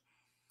next,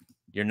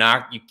 you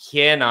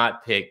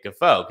cannot pick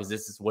Gafo because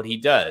this is what he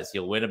does.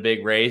 He'll win a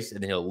big race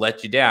and then he'll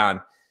let you down.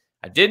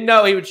 I didn't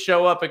know he would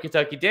show up at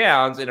Kentucky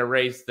Downs in a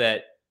race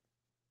that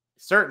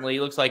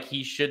certainly looks like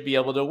he should be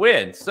able to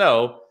win.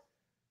 So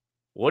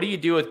what do you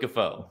do with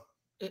Gafo?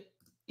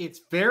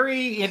 It's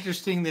very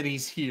interesting that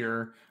he's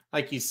here.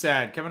 Like you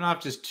said, coming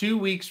off just 2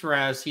 weeks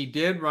rest, he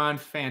did run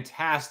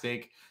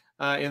fantastic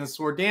in the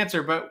Sword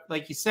Dancer. But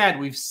like you said,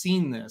 we've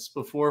seen this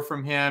before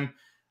from him.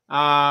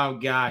 Oh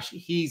gosh,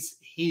 he's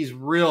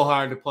real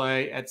hard to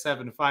play at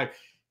 7-5.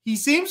 He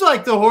seems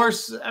like the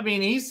horse. I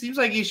mean, he seems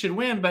like he should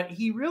win, but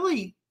he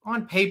really,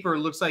 on paper,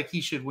 looks like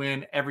he should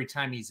win every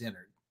time he's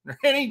entered,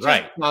 and he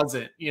just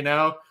doesn't.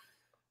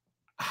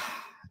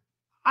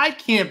 I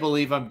can't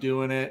believe I'm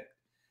doing it.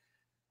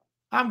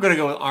 I'm gonna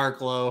go with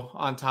Arklow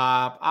on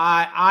top.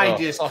 I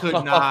just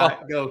could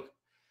not go.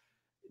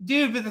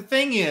 Dude, but the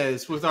thing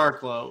is with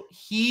Arklow,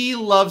 he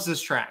loves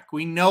this track.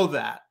 We know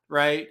that,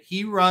 right?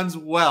 He runs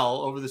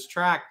well over this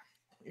track.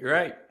 You're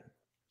right.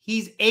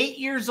 He's 8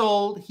 years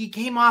old. He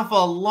came off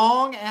a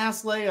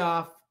long-ass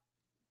layoff,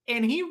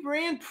 and he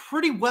ran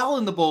pretty well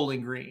in the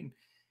Bowling Green.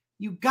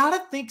 You got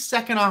to think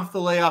second off the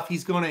layoff,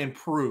 he's going to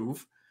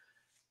improve.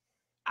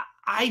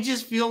 I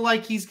just feel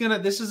like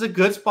this is a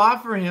good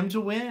spot for him to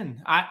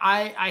win.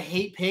 I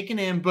hate picking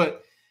him,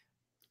 but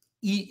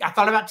I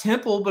thought about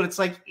Temple, but it's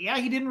like, yeah,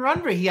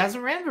 he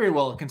hasn't ran very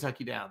well at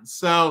Kentucky Downs.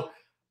 So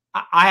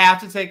I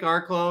have to take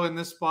Arklow in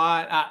this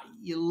spot.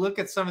 You look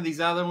at some of these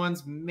other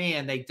ones,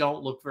 man, they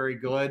don't look very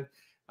good.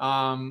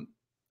 I'm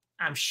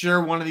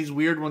sure one of these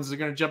weird ones are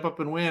going to jump up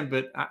and win,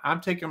 but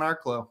I'm taking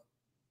Arklow.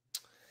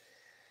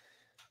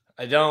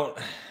 I know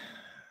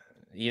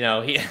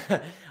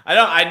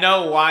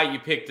why you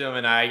picked him,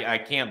 and I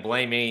can't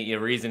blame any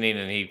reasoning.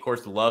 And he, of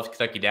course, loves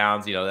Kentucky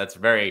Downs. It's a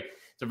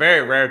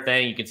very rare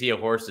thing. You can see a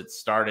horse that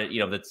started,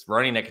 that's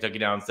running at Kentucky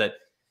Downs that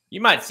you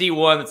might see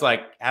one that's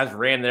like has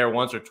ran there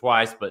once or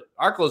twice, but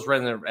Arklow's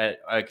ran there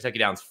at Kentucky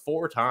Downs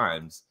 4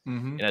 times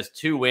and has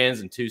 2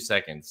 wins and 2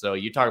 seconds. So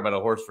you talk about a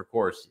horse for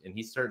course, and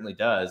he certainly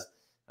does.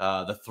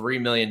 The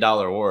 $3 million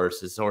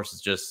horse. His horse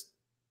is just,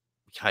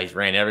 he's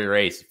ran every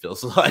race, it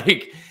feels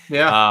like.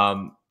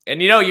 Yeah.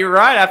 And you're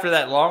right. After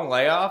that long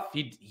layoff,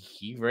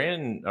 he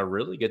ran a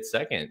really good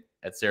second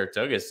at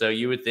Saratoga. So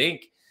you would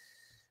think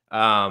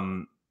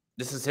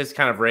this is his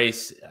kind of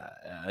race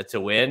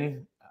to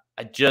win.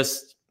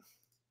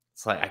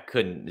 It's like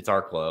it's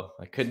Arklow.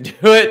 I couldn't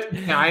do it.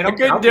 Yeah, I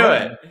couldn't do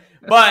it.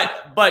 But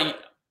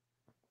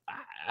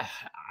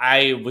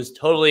I was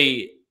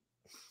totally,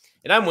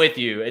 and I'm with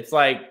you. It's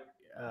like,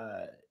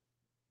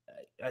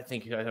 I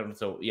think I don't know.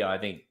 So yeah, I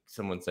think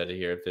someone said it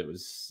here. If it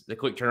was the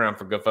quick turnaround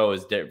for Gufo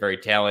is very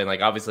telling. Like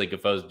obviously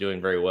Guffo's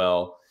doing very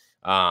well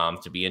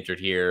to be entered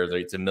here.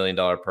 It's $1 million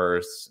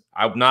purse.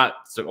 I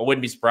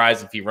wouldn't be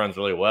surprised if he runs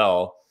really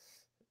well.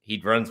 He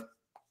runs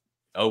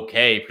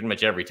okay pretty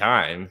much every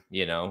time.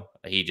 You know,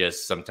 he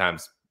just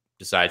sometimes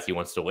decides he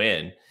wants to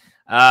win.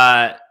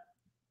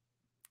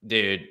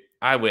 Dude,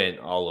 I went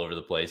all over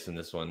the place in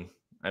this one.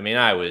 I mean,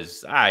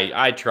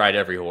 I tried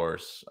every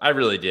horse. I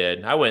really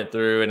did. I went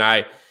through and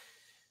I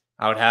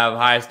would have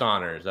highest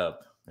honors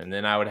up, and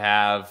then I would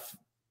have,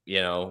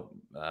 you know,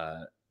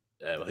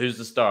 who's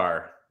the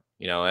star?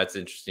 You know, that's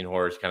an interesting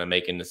horse, kind of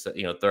making this,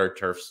 you know, third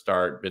turf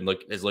start.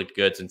 Has looked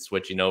good since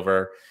switching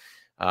over.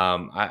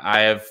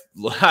 I've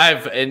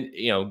and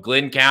you know,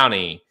 Glenn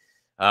County.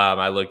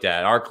 I looked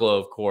at Arklow,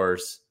 of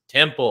course.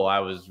 Temple,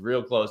 I was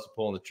real close to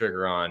pulling the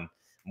trigger on.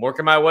 I'm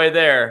working my way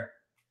there.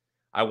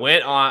 I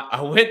went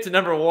to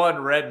number 1,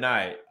 Red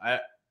Knight.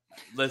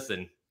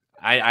 Listen.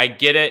 I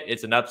get it.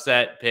 It's an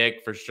upset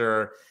pick for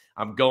sure.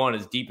 I'm going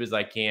as deep as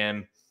I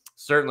can.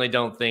 Certainly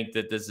don't think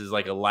that this is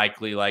like a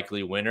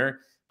likely winner,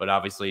 but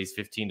obviously he's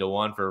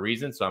 15-1 for a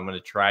reason. So I'm going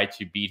to try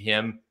to beat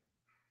him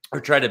or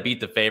try to beat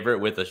the favorite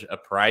with a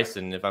price.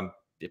 And if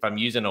I'm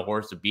using a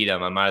horse to beat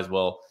him, I might as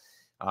well,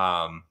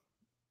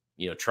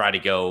 you know, try to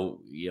go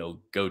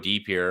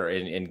deep here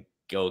and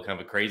go kind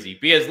of crazy.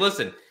 Because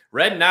listen,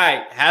 Red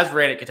Knight has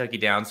ran at Kentucky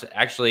Downs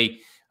actually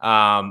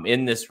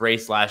in this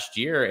race last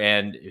year.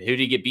 And who did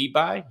he get beat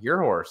by?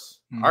 Your horse,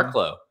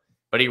 Arklow.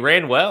 But he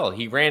ran well.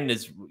 He ran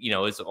his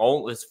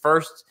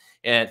first,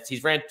 and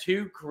he's ran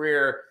 2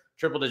 career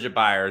triple-digit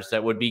buyers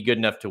that would be good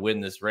enough to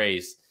win this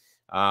race.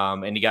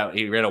 And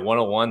he ran a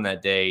 101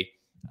 that day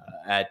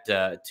at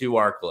 2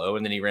 Arklow,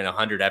 and then he ran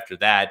 100 after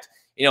that.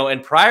 You know,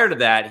 and prior to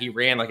that, he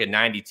ran like a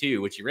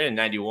 92, which he ran in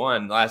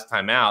 91 last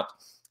time out.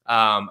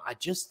 I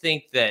just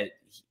think that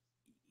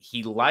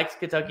he likes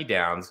Kentucky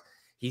Downs.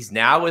 He's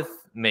now with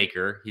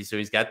Maker. He's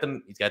got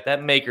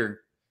that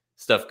Maker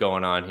stuff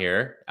going on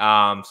here.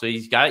 So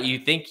you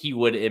think he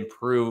would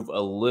improve a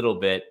little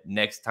bit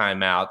next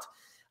time out.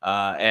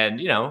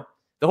 And you know,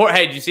 the horse.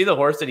 Hey, did you see the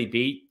horse that he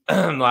beat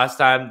last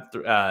time?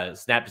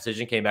 Snap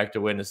decision, came back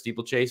to win a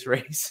steeplechase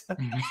race.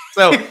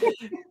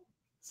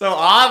 So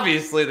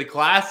obviously the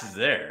class is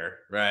there,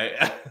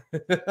 right?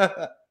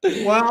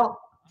 Well,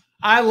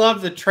 I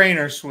love the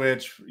trainer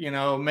switch. You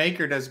know,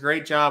 Maker does a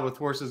great job with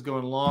horses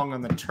going long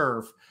on the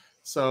turf.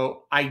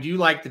 So I do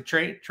like the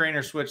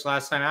trainer switch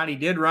last time out. He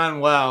did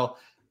run well.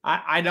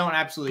 I don't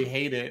absolutely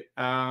hate it.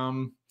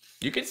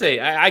 You can say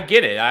I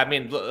get it. I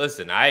mean,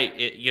 listen,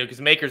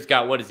 because Maker's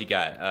got, what has he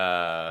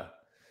got?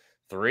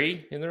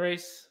 3 in the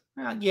race.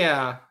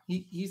 Yeah,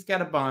 he's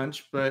got a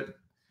bunch, but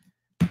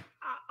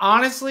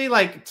honestly,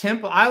 like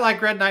Temple, I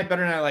like Red Knight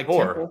better than I like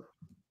 4. Temple.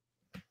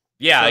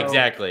 Yeah, so.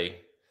 Exactly.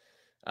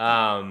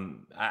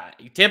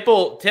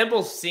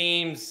 Temple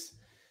seems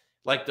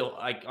like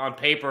on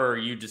paper,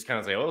 you just kind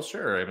of say, "Oh,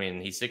 sure." I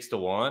mean, he's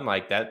 6-1.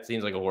 Like that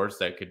seems like a horse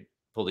that could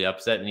pull the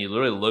upset. And you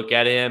literally look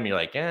at him, you're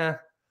like, I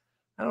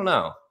don't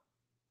know.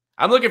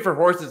 I'm looking for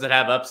horses that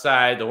have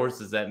upside. The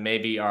horses that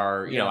maybe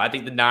are, you know, I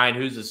think the 9,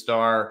 Who's the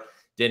Star,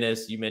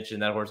 Dennis. You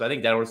mentioned that horse. I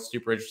think that horse is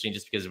super interesting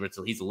just because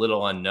he's a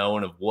little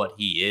unknown of what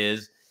he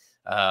is,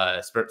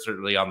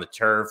 certainly on the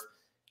turf.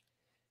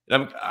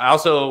 And I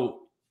also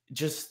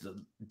just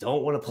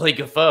don't want to play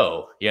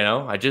Gufo, you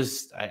know. I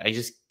just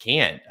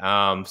can't.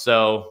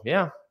 So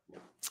yeah,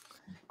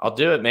 I'll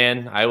do it,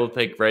 man. I will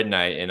pick Red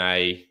Knight, and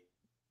I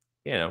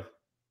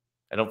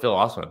don't feel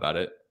awesome about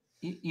it.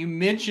 You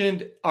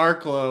mentioned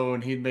Arklow,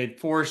 and he'd made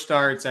 4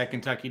 starts at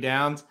Kentucky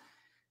Downs.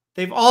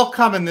 They've all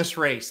come in this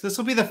race. This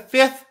will be the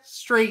 5th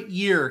straight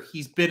year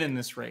he's been in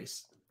this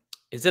race.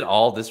 Is it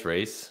all this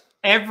race?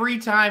 Every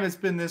time it's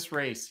been this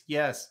race,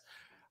 yes.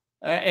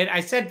 And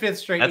I said 5th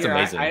straight That's year.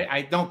 Amazing.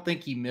 I don't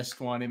think he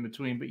missed one in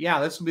between. But yeah,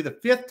 this will be the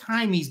 5th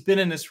time he's been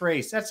in this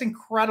race. That's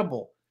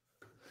incredible.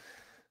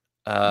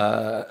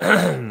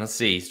 Let's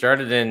see. He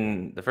started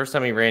the first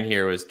time he ran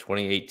here was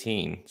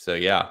 2018. So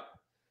yeah.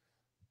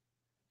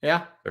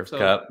 Yeah. Turf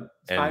Cup.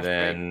 And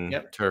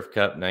then Turf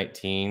Cup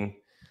 19,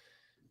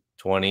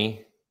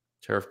 20,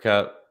 Turf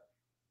Cup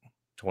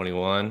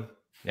 21.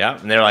 Yeah.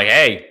 And they're like,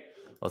 hey,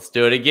 let's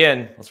do it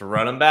again. Let's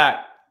run them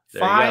back.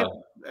 There 5. you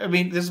go. I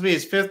mean, this will be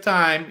his 5th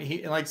time.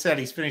 He, like I said,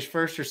 he's finished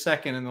 1st or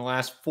 2nd in the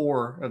last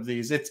 4 of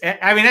these.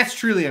 That's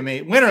truly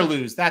amazing. Win or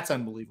lose, that's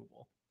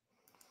unbelievable.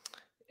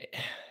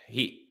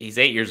 He's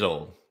 8 years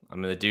old. I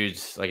mean, the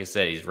dude's, like I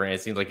said,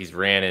 it seems like he's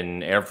ran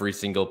in every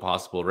single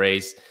possible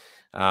race.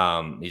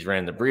 He's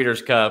ran the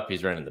Breeders' Cup.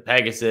 He's ran in the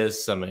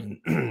Pegasus. I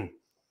mean,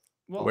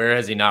 where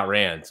has he not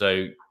ran?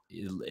 So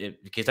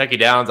Kentucky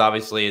Downs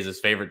obviously is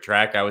his favorite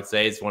track. I would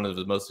say it's one of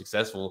the most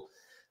successful,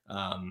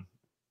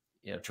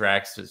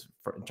 tracks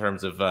in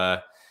terms of,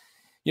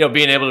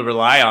 being able to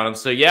rely on him.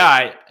 So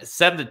yeah,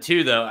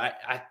 7-2 though.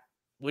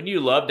 Wouldn't you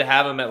love to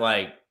have him at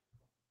like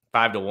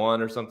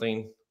 5-1 or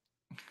something?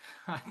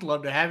 I'd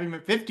love to have him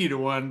at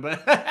 50-1,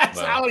 but that's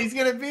how he's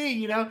going to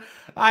be.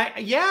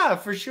 Yeah,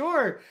 for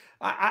sure.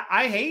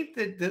 I hate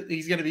that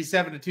he's going to be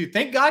 7-2.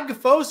 Thank God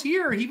Gafoe's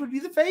here. He would be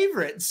the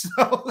favorite.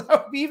 So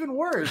that would be even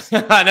worse.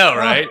 I know,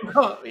 right?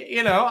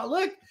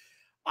 Look,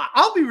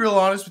 I'll be real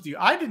honest with you.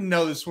 I didn't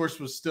know this horse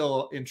was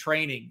still in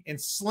training. And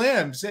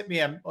Slim sent me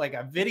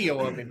a video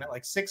of him at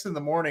like 6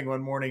 a.m.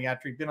 one morning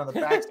after he'd been on the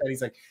backside.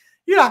 He's like,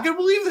 "You're not going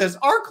to believe this.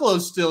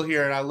 Arclo's still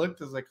here." And I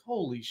looked, I was like,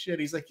 holy shit.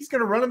 He's like, he's going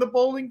to run in the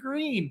Bowling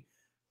Green.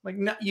 Like,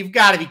 no, you've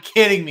got to be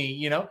kidding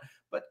me,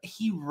 But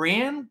he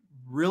ran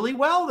really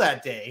well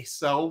that day.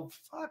 So,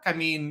 fuck, I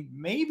mean,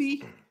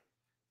 maybe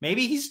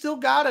he's still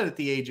got it at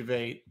the age of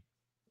 8.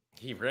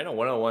 He ran a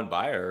 101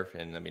 buyer.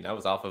 And, I mean, that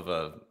was off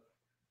of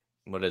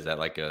what is that,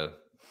 like a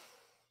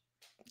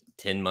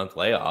 10-month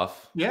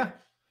layoff? Yeah.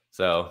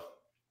 So,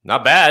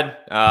 not bad.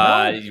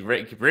 No.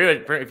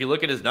 If you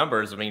look at his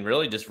numbers, I mean,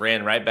 really just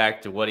ran right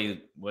back to what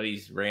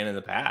he's ran in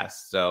the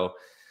past. So,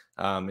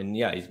 and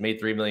yeah, he's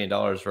made $3 million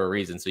for a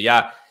reason. So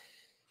yeah,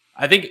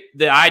 I think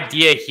the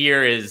idea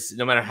here is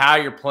no matter how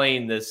you're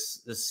playing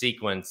this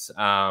sequence,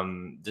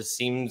 this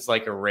seems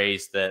like a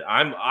race that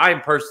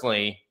I'm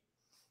personally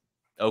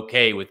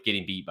okay with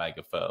getting beat by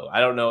Gafoe. I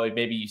don't know if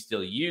maybe you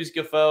still use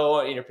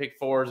Gafoe in your pick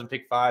 4s and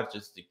pick 5s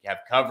just to have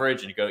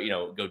coverage and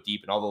go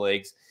deep in all the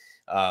legs.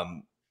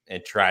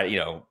 And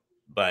try,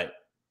 but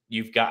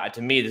you've got,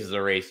 to me, this is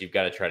a race you've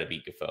got to try to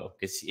beat Gafoe.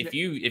 Because if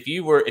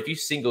you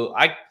single,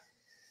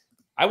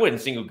 I wouldn't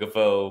single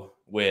Gafoe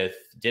with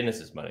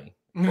Dennis's money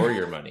or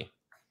your money.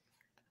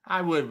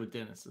 I would with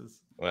Dennis's.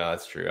 Well,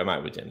 that's true. I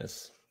might with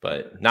Dennis,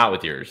 but not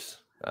with yours.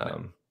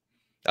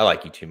 I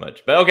like you too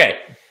much. But okay.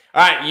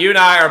 All right. You and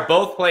I are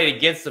both playing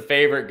against the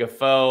favorite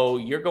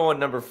Gafoe. You're going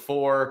number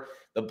 4,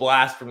 the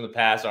blast from the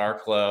past,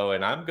 Arclo.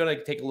 And I'm going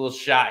to take a little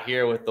shot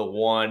here with the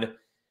 1,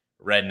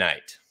 Red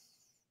Knight.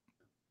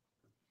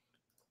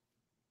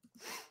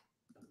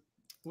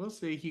 We'll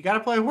see. You got to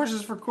play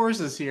horses for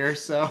courses here.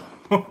 So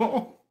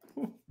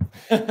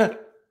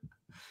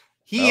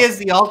he is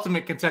the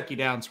ultimate Kentucky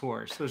Downs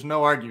horse. There's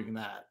no arguing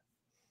that.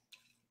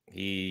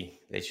 They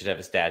should have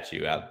a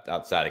statue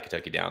outside of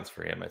Kentucky Downs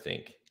for him, I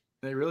think.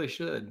 They really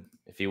should.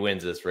 If he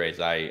wins this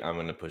race, I'm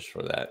going to push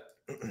for that.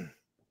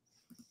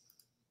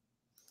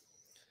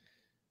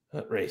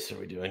 What race are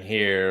we doing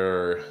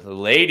here? The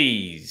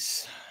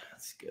ladies.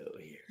 Let's go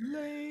here.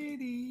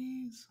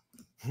 Ladies.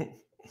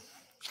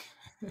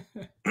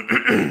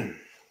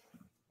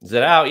 Is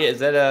that out yet? Is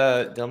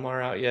that Del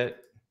Mar out yet?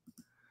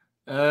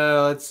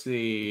 Let's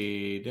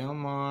see. Del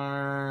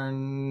Mar,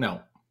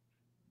 no.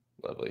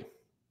 Lovely.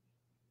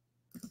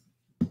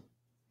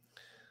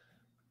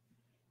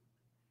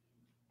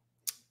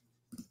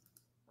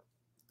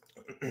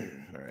 All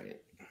right.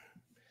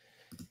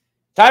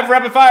 Time for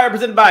Rapid Fire,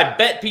 presented by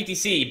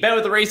BetPTC. Bet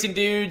with the racing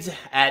dudes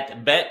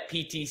at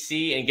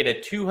BetPTC and get a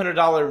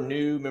 $200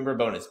 new member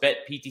bonus.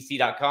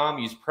 BetPTC.com.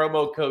 Use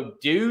promo code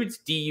DUDES,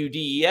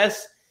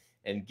 DUDES,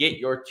 and get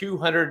your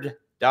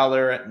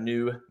 $200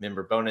 new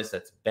member bonus.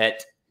 That's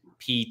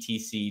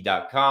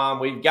BetPTC.com.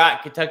 We've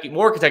got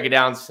more Kentucky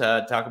Downs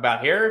to talk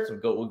about here. So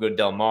we'll go to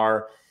Del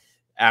Mar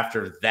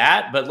after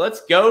that. But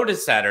let's go to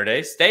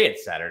Saturday. Stay at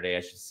Saturday,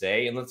 I should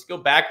say. And let's go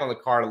back on the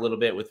card a little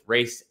bit with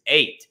race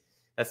 8.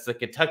 That's the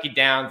Kentucky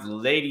Downs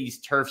Ladies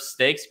Turf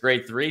Stakes,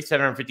 grade 3,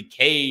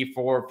 $750K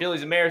for fillies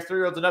and mares,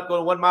 3-year-olds and up,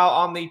 going 1 mile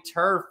on the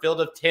turf. Field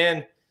of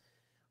 10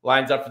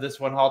 lines up for this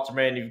one,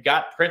 Halterman. You've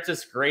got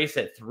Princess Grace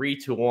at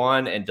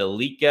 3-1 and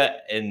Delika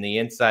in the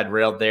inside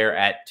rail there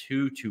at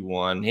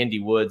 2-1. Hindi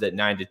Woods at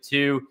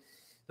 9-2.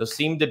 Those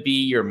seem to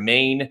be your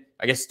main,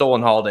 I guess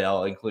Stolen Holiday,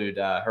 I'll include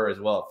her as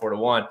well at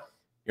 4-1.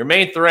 Your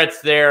main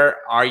threats there,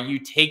 are you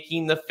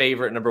taking the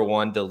favorite number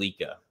 1,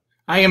 Delika?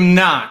 I am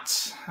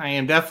not. I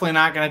am definitely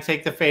not going to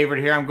take the favorite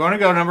here. I'm going to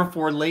go number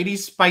 4, Lady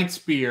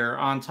Spitespear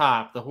on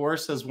top. The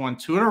horse has won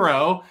 2 in a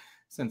row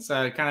since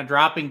kind of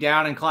dropping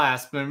down in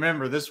class. But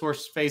remember, this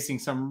horse is facing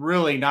some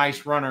really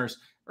nice runners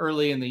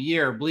early in the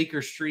year.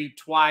 Bleecker Street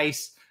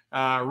twice,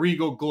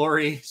 Regal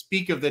Glory,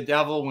 Speak of the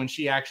Devil when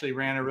she actually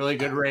ran a really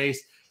good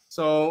race.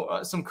 So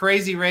some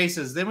crazy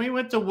races. Then we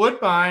went to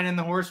Woodbine and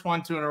the horse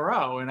won 2 in a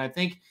row. And I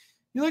think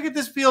you look at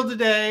this field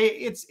today,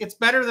 it's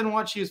better than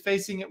what she was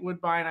facing at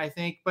Woodbine, I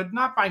think, but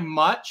not by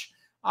much.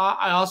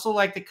 I also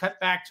like to cut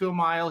back to a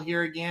mile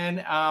here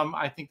again.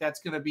 I think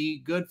that's going to be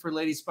good for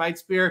Lady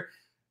Spitespear.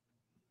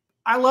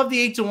 I love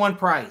the 8-1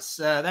 price.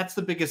 That's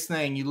the biggest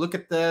thing. You look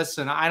at this,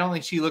 and I don't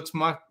think she looks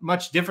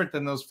much different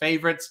than those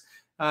favorites,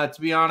 to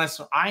be honest.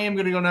 So I am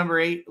going to go number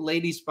 8,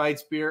 Lady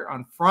Spitespear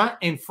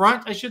in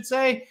front, I should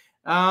say.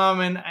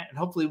 And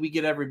hopefully we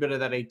get every bit of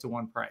that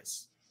 8-1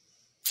 price.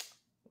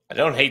 I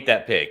don't hate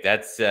that pick.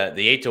 That's the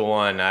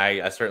 8-1.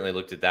 I certainly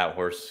looked at that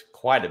horse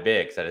quite a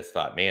bit because I just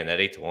thought, man, that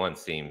 8-1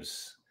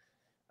 seems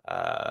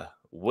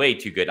way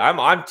too good.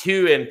 I'm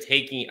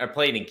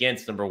playing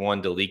against number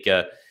 1,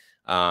 Delika,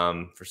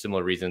 for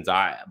similar reasons.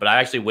 But I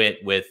actually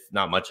went with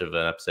not much of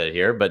an upset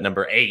here, but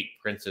number 8,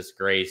 Princess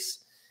Grace.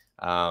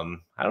 I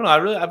don't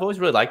know. I've always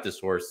really liked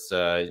this horse.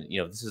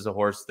 This is a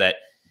horse that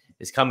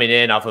is coming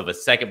in off of a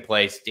second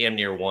place, damn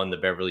near won the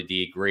Beverly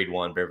D, Grade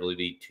 1, Beverly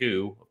D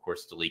 2, of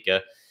course,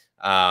 Delika.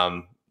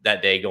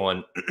 That day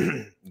going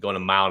a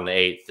mile and an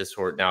eighth. This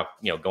horse now,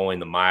 going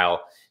the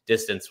mile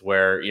distance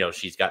where,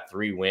 she's got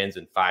 3 wins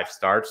and 5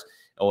 starts.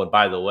 Oh, and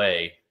by the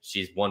way,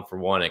 she's 1 for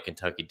 1 at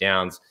Kentucky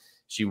Downs.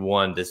 She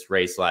won this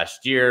race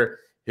last year.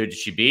 Who did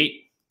she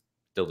beat?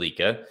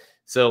 Delika.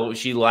 So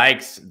she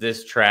likes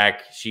this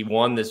track. She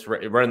won this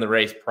run the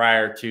race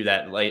prior to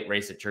that late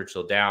race at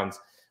Churchill Downs.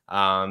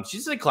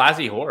 She's a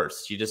classy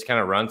horse. She just kind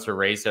of runs her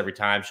race every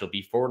time. She'll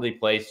be forwardly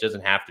placed.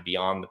 Doesn't have to be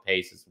on the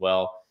pace as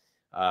well.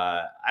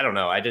 I don't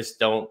know.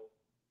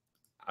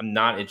 I'm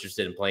not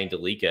interested in playing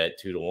Delika at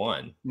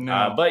 2-1.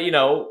 No. But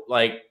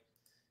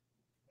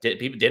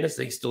Dennis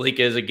thinks Delika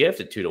is a gift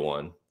at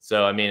 2-1.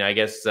 So I mean, I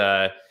guess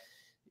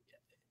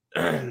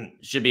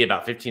should be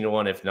about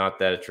 15-1, if not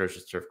that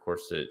atrocious turf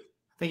course. I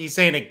think he's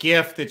saying a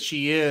gift that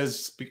she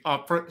is.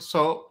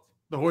 So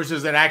the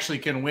horses that actually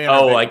can win.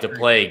 Oh, like to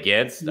play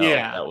against?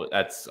 Yeah. Oh,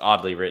 that's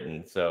oddly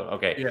written. So,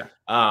 okay.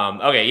 Yeah.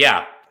 Okay,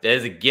 yeah. That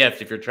is a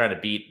gift if you're trying to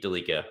beat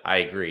Delika. I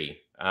agree.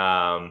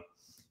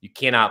 You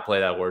cannot play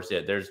that horse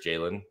yet. There's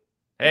Jalen.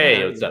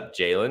 Hey, what's up,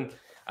 Jalen?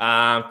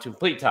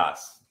 Complete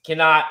toss.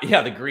 Cannot.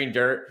 Yeah, the green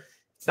dirt.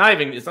 It's not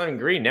even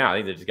green now. I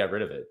think they just got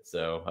rid of it.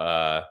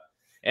 So,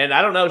 and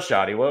I don't know,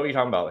 Shoddy. What are we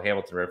talking about?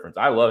 Hamilton reference.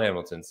 I love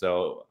Hamilton.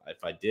 So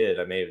if I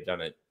did, I may have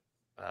done it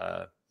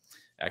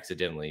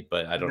accidentally,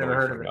 but I don't know what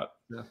you're talking about.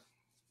 Yeah.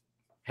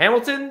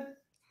 Hamilton?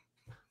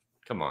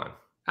 Come on.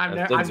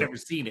 I've never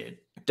seen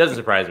it. Doesn't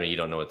surprise me you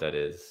don't know what that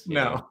is.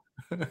 No.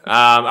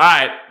 All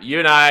right. You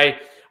and I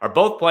are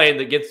both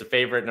playing against the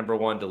favorite, number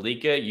 1,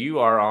 Delika. You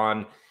are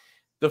on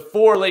the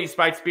 4, Lady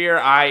Spike Spear.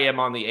 I am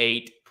on the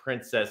 8,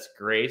 Princess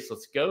Grace.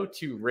 Let's go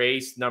to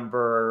race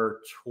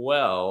number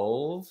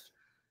 12.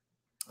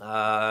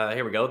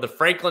 Here we go. The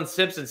Franklin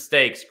Simpson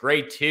Stakes,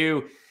 Grade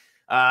 2.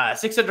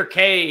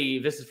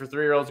 600K. This is for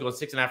 3-year-olds going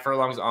 6.5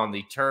 furlongs on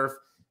the turf.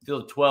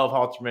 Field of 12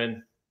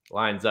 Halterman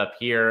lines up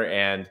here.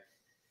 And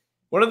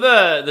one of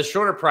the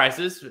shorter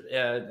prices,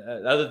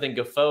 other than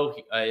Gaffo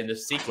in the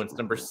sequence,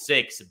 number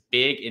 6,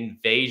 Big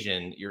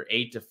Invasion, your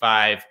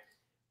 8-5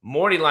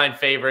 morning line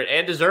favorite,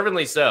 and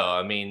deservedly so.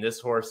 I mean, this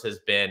horse has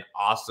been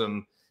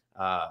awesome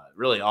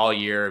really all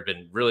year,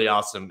 been really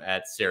awesome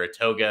at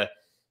Saratoga.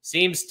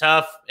 Seems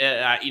tough.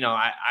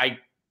 I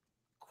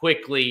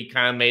quickly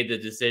kind of made the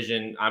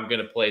decision. I'm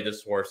going to play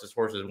this horse. This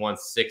horse has won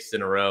 6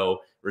 in a row.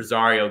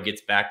 Rosario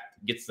gets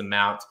the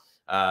mount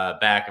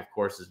back, of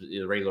course, is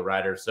the regular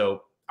rider.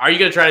 So are you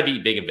going to try to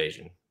beat Big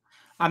Invasion?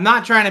 I'm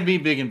not trying to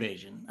beat Big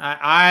Invasion.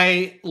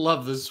 I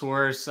love this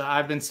horse.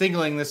 I've been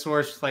singling this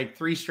horse like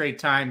 3 straight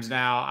times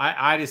now.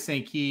 I just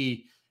think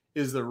he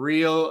is the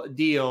real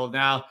deal.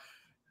 Now,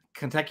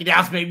 Kentucky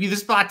Downs may be the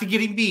spot to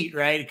get him beat,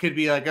 right? It could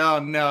be like, oh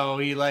no,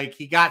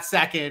 he got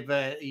second,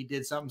 but he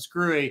did something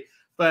screwy.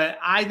 But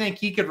I think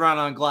he could run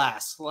on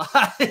glass.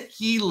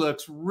 He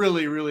looks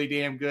really, really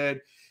damn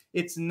good.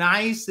 It's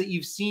nice that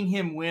you've seen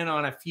him win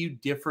on a few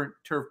different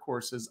turf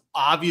courses.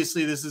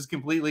 Obviously, this is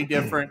completely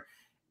different.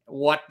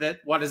 What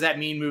does that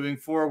mean moving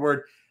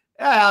forward?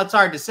 It's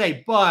hard to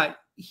say, but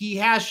he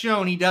has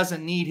shown he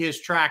doesn't need his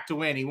track to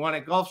win. He won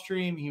at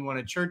Gulfstream. He won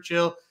at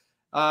Churchill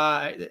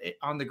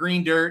on the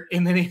green dirt,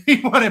 and then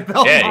he won at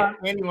Belmont.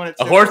 And he won at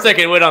a horse that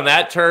can win on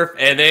that turf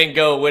and then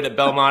go win at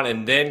Belmont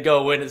and then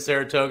go win at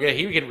Saratoga.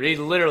 He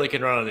literally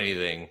can run on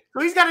anything.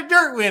 So he's got a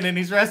dirt win, and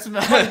he's resting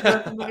on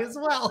dirt as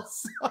well.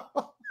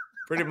 So.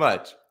 Pretty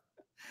much.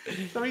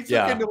 So he's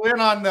looking to win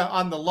on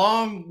the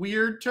long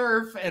weird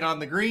turf and on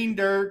the green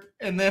dirt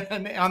and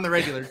then on the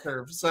regular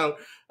turf. So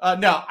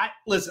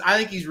listen, I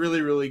think he's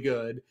really, really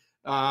good.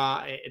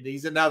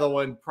 He's another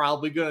one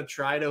probably going to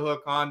try to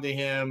hook onto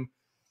him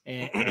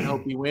and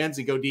hope he wins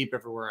and go deep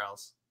everywhere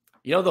else.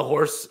 The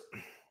horse,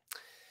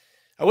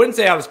 I wouldn't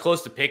say I was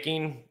close to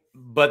picking,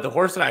 but the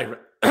horse that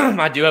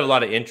I do have a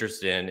lot of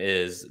interest in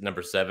is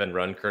number 7,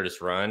 Run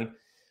Curtis Run.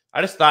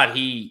 I just thought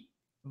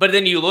but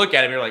then you look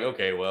at him, you're like,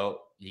 okay,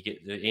 well,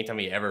 anytime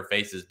he ever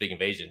faces Big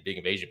Invasion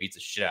beats the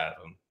shit out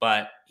of him.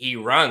 But he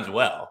runs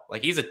well.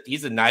 Like he's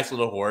a nice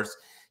little horse.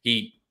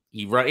 He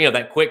run,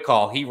 that quick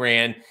call he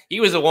ran. He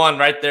was the one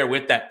right there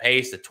with that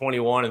pace at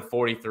 21 and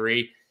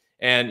 43.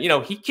 And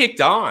he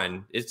kicked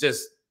on. It's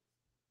just,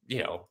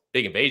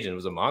 Big Invasion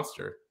was a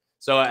monster.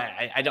 So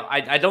I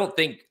don't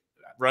think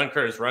Run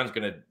Curtis Run's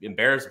going to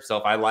embarrass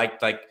himself. I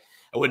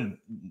wouldn't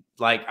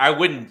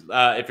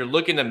if you're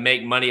looking to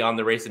make money on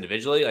the race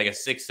individually, like a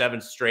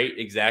 6-7 straight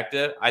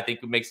exacta, I think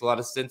it makes a lot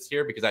of sense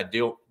here because I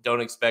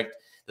don't expect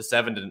the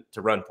 7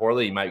 to run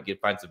poorly. You might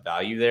find some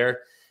value there.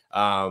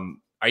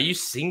 Are you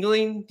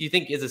singling? Do you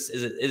think is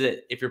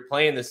it if you're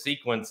playing the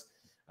sequence?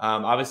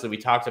 Obviously we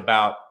talked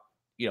about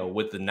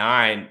with the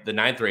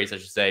 9th race, I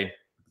should say,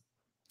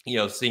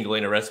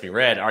 singling Arrest Me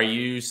Red. Are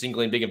you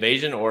singling Big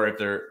Invasion, or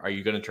are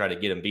you going to try to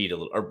get him beat a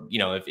little, or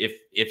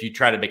if you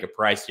try to make a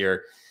price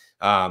here?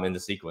 In the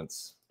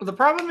sequence. The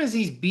problem is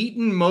he's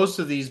beaten most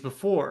of these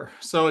before.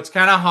 So it's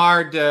kind of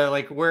hard to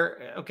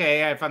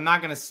if I'm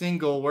not going to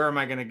single, where am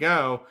I going to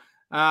go?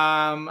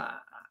 I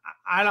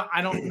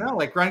I don't know.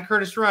 Like Run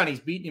Curtis Run,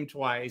 he's beaten him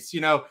twice.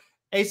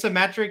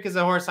 Asymmetric is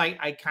a horse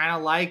I kind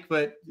of like,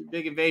 but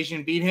Big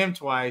Invasion beat him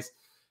twice.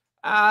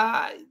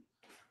 I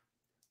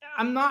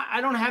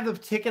don't have the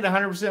ticket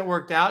 100%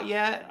 worked out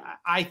yet.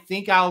 I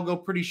think I'll go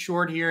pretty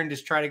short here and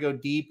just try to go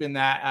deep in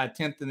that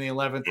 10th and the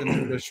 11th and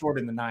then go short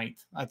in the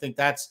 9th. I think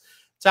that's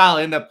how I'll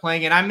end up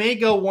playing it. I may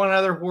go one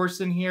other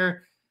horse in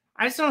here.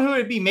 I just don't know who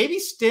it'd be. Maybe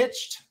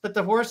Stitched, but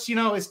the horse,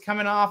 is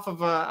coming off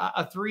of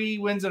a 3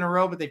 wins in a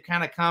row, but they've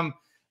kind of come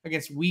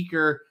against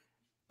weaker.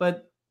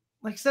 But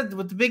like I said,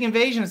 with the Big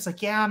Invasion, it's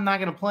like, yeah, I'm not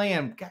going to play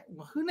him. God,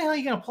 well, who the hell are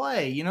you going to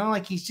play?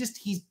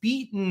 He's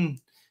beaten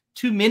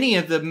too many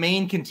of the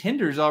main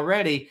contenders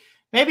already.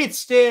 Maybe it's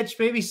Stitch,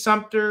 maybe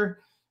Sumter,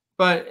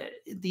 but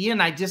at the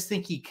end, I just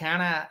think he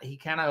kind of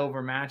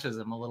overmatches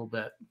him a little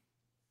bit.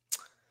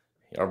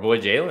 Our boy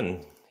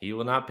Jalen, he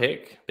will not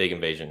pick Big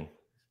Invasion.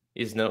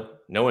 He's no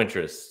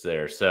interest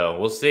there, so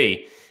we'll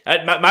see.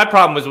 My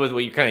problem was with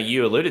what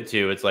you alluded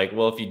to. It's like,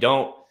 well,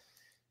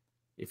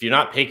 if you're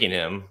not picking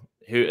him,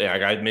 who,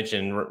 like I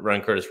mentioned,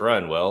 Run Curtis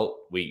Run. Well,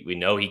 we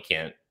know he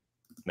can't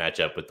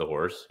match up with the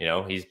horse.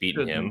 He's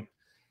beaten him.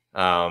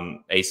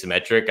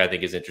 Asymmetric, I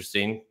think, is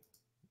interesting.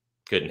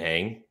 Couldn't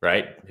hang,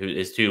 right?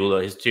 His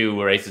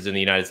two races in the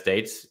United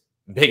States,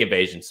 Big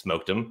Invasion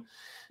smoked him.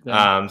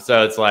 Yeah.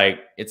 So it's like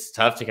it's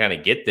tough to kind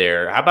of get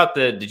there. How about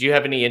did you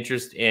have any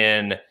interest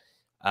in?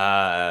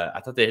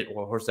 I thought the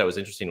horse that was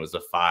interesting was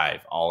the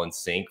 5 All in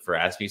Sync for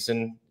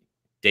Asmussen.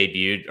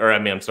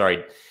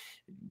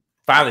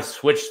 Finally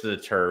switched to the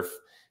turf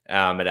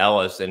at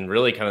Ellis and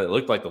really kind of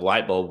looked like the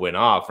light bulb went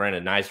off. Ran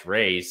a nice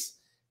race.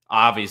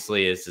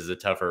 Obviously, this is a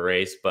tougher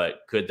race,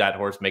 but could that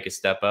horse make a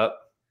step up?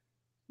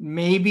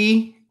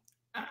 Maybe.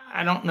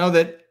 I don't know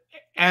that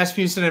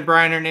Asmussen and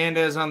Brian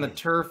Hernandez on the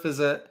turf is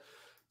a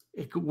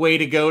way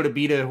to go to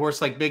beat a horse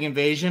like Big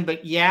Invasion.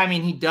 But yeah,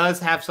 he does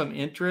have some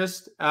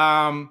interest.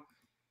 The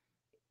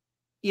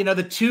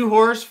 2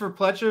 horse for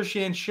Pletcher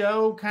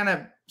Shanshou kind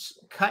of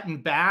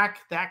cutting back,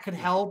 that could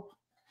help.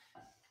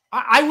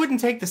 I wouldn't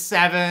take the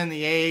 7,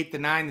 the 8, the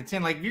 9, the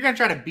 10. Like, if you're going to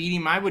try to beat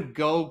him, I would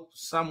go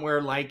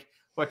somewhere like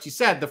what you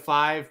said, the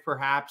 5,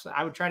 perhaps.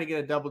 I would try to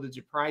get a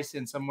double-digit price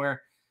in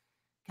somewhere.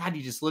 God,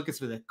 you just look at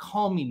the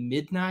Call Me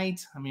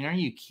Midnight. Are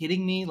you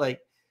kidding me? Like,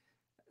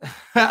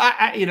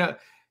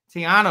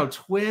 Tiano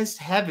Twist,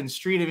 Heaven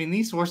Street.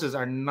 These horses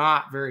are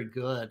not very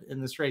good in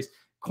this race.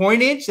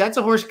 Coinage, that's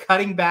a horse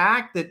cutting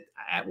back that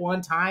at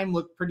one time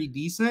looked pretty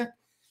decent.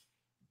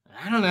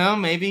 I don't know.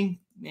 Maybe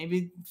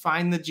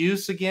find the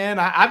juice again.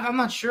 I'm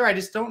not sure. I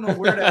just don't know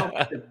where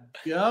to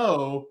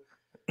go.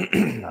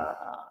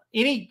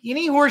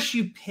 Any horse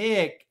you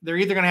pick, they're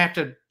either going to have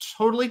to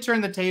totally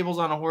turn the tables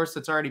on a horse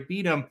that's already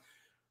beat them,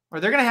 or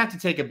they're going to have to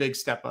take a big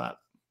step up.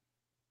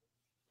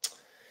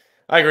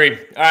 I agree.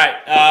 All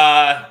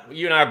right.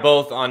 You and I are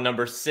both on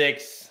number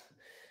 6.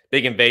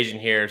 Big Invasion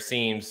here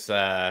seems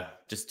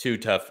just too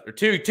tough or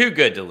too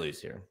good to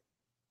lose here.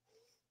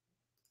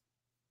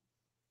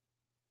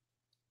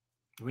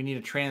 We need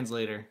a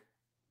translator.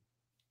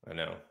 I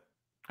know.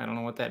 I don't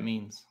know what that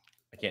means.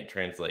 I can't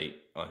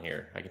translate on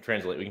here. I can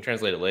translate. We can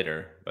translate it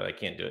later, but I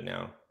can't do it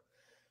now.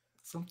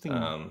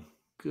 Something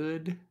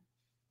good.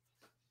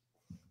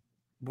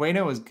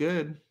 Bueno is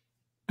good.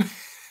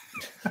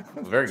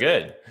 Very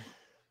good.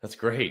 That's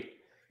great.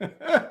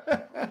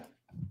 What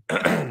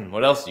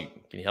else? Can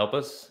you help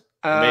us?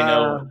 You may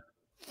know.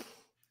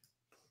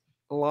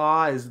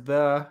 Law is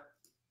the.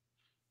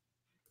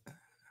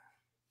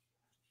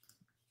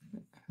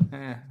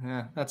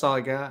 Yeah, that's all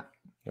I got.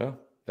 Well,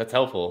 that's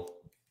helpful.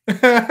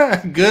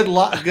 Good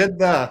luck. Good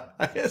the.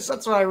 I guess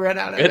that's what I read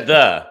out of it. Good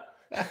the.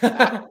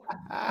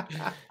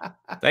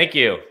 Thank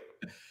you.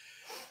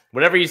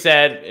 Whatever you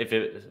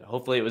said,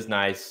 hopefully it was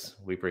nice.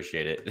 We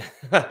appreciate it.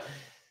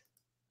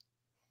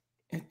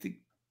 At the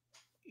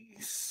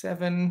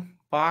 7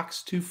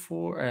 box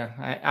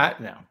 2-4.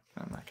 No,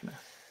 I'm not gonna.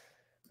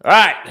 All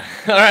right.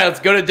 Let's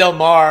go to Del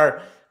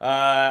Mar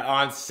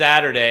on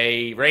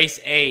Saturday. Race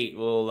 8.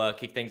 We'll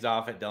kick things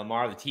off at Del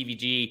Mar. The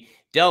TVG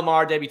Del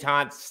Mar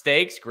Debutante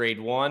Stakes, Grade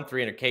 1,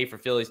 $300K for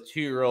fillies,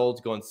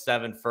 2-year-olds going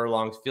 7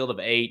 furlongs, field of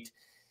 8.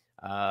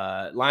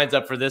 Lines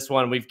up for this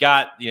one. We've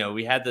got,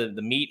 we had the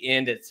meet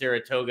end at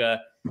Saratoga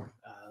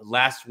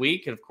last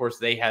week, and of course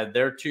they had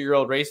their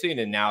 2-year-old racing,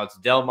 and now it's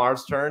Del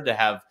Mar's turn to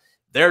have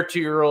their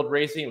 2-year-old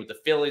racing with the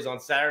fillies on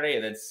Saturday,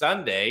 and then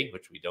Sunday,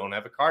 which we don't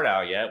have a card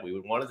out yet. We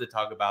wanted to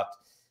talk about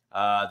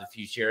the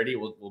Futurity.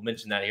 We'll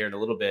mention that here in a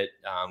little bit.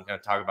 I'm going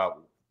to talk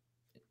about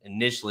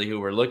initially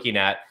who we're looking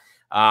at,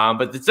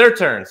 but it's their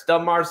turn. It's Del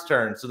Mar's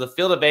turn. So the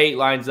field of 8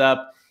 lines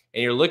up,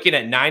 and you're looking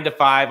at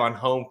 9-5 on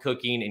Home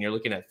Cooking, and you're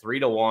looking at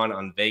 3-1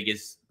 on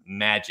Vegas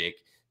Magic,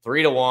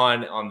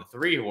 3-1 on the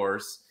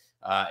 3-horse.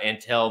 And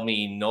Tell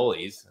Me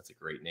Nollies. That's a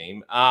great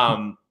name.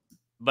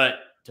 But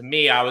to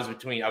me, I was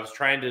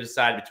trying to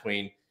decide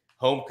between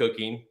Home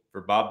Cooking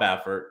for Bob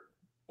Baffert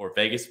or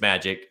Vegas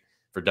Magic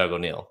for Doug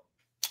O'Neill.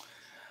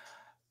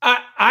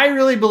 I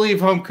really believe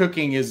home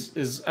cooking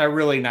is a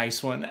really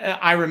nice one.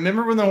 I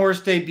remember when the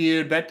horse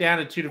debuted, bet down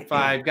at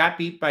 2-5, got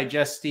beat by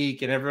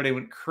Justique, and everybody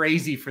went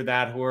crazy for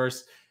that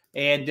horse.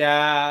 And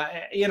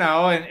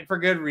and for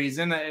good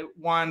reason, it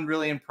won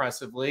really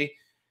impressively.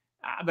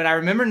 But I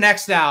remember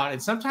Next Out,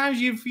 and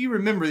sometimes if you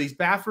remember these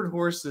Baffert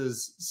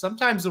horses,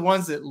 sometimes the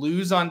ones that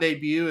lose on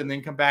debut and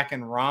then come back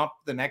and romp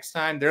the next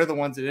time, they're the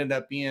ones that end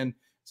up being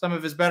some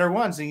of his better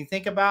ones. And you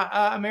think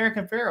about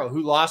American Pharoah,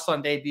 who lost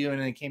on debut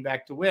and then came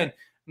back to win.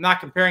 I'm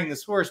not comparing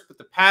this horse, but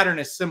the pattern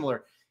is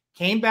similar.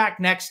 Came back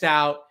Next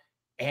Out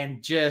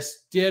and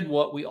just did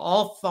what we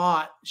all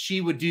thought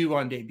she would do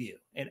on debut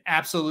and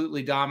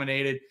absolutely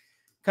dominated.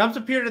 Comes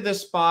up here to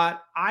this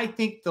spot. I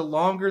think the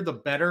longer, the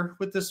better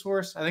with this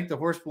horse. I think the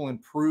horse will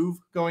improve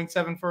going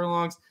 7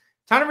 furlongs.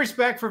 Ton of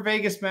respect for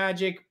Vegas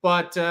Magic,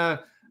 but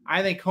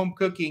I think home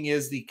cooking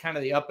is the kind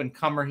of the up and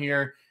comer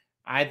here.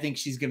 I think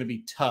she's going to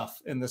be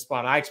tough in this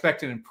spot. I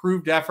expect an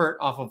improved effort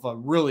off of a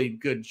really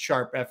good,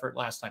 sharp effort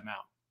last time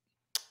out.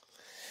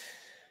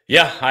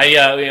 Yeah,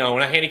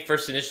 when I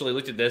first initially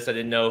looked at this, I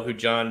didn't know who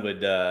John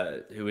would,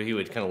 who he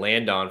would kind of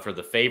land on for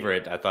the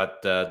favorite. I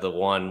thought the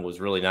one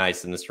was really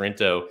nice in the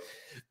Sorrento.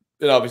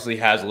 It obviously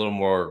has a little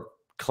more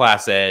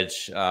class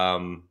edge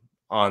on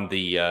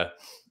the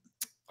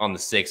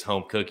 6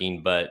 home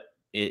cooking, but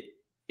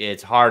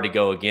it's hard to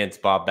go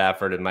against Bob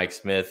Baffert and Mike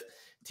Smith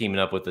teaming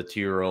up with the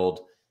 2-year-old,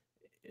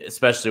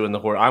 especially when the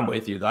horse. I'm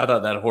with you. I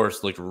thought that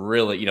horse looked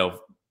really,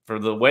 for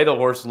the way the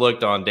horse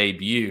looked on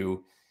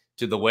debut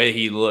to the way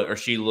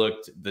she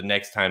looked the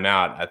next time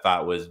out, I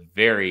thought was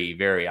very,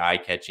 very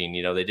eye-catching.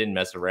 They didn't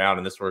mess around,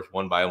 and this horse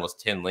won by almost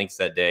 10 lengths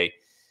that day,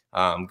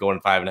 going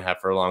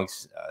 5.5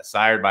 furlongs,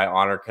 sired by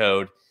Honor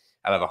Code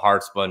out of a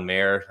hard-spun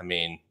mare. I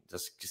mean,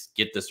 just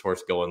get this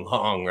horse going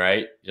long,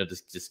 right?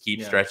 Just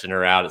keep stretching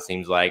her out, it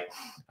seems like,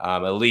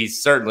 at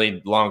least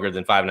certainly longer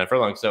than 5.5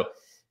 furlongs. So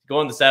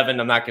going to 7,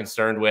 I'm not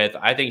concerned with.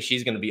 I think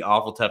she's going to be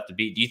awful tough to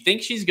beat. Do you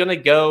think she's going to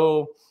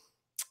go –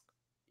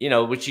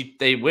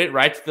 they went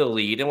right to the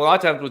lead. And a lot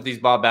of times with these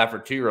Bob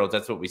Baffert 2-year-olds,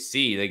 that's what we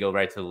see. They go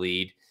right to the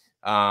lead.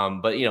 But,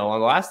 on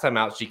the last time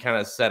out, she kind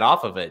of set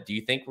off of it. Do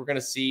you think we're going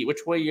to see –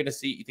 which way you're going to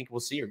see – you think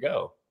we'll see her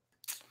go?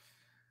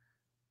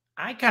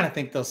 I kind of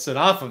think they'll sit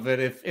off of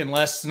it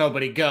unless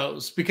nobody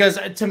goes. Because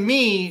to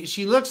me,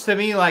 she looks to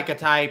me like a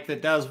type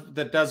that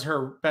does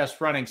her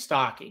best running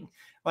stalking.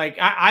 Like,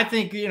 I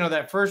think,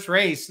 that first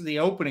race, the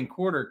opening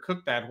quarter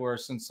cooked that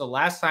horse. And so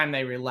last time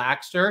they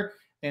relaxed her,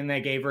 and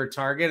they gave her a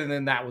target, and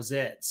then that was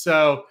it.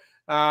 So,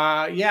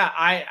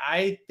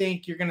 I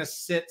think you're going to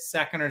sit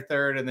second or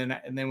third, and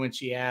then when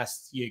she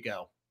asks, you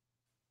go.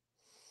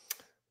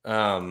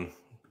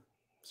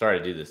 Sorry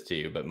to do this to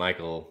you, but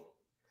Michael,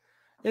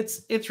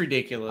 it's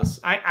ridiculous.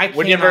 I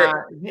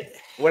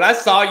when I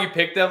saw you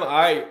pick them,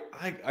 I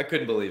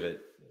couldn't believe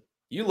it.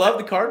 You love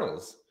the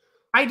Cardinals.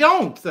 I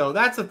don't, though.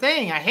 That's the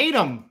thing. I hate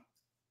them.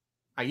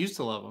 I used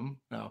to love them.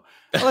 No,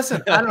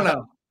 listen, I don't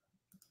know.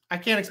 I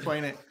can't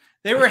explain it.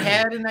 They were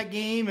ahead in that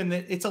game, and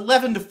it's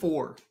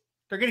 11-4.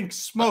 They're getting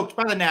smoked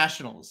by the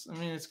Nationals. I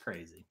mean, it's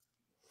crazy.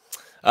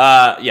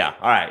 Yeah.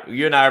 All right.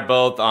 You and I are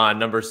both on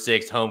number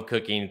 6, home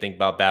cooking. Think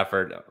about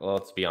Baffert. Well,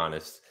 let's be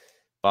honest.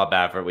 Bob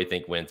Baffert, we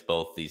think, wins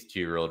both these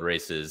 2-year-old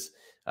races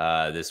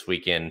this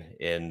weekend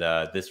in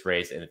this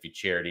race and the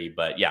Futurity.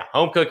 But yeah,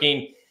 home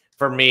cooking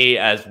for me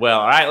as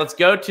well. All right, let's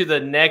go to the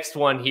next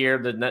one here.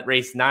 The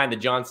race 9, the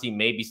John C.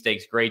 Maybe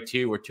Stakes Grade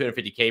 2. We're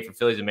 $250K for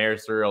fillies and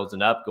mares, 3-year-olds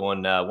and up,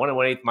 going 1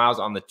 1/8 miles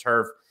on the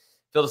turf.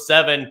 Field of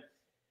 7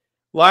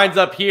 lines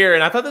up here,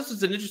 and I thought this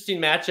was an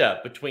interesting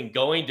matchup between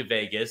Going to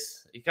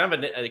Vegas, kind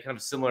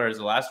of similar as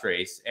the last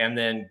race, and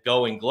then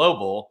Going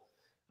Global,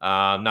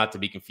 not to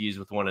be confused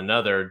with one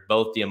another.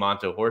 Both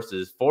Diamanto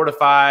horses,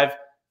 4-5,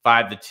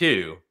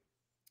 5-2.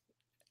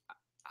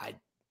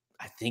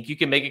 I think you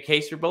can make a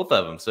case for both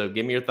of them. So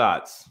give me your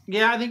thoughts.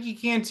 Yeah, I think you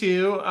can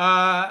too.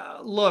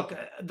 Look,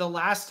 the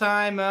last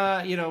time,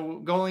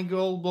 Going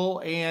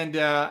Global and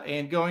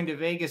Going to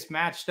Vegas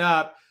matched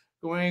up,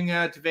 Going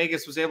to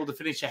Vegas was able to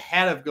finish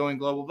ahead of Going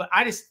Global, but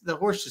the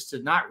horse just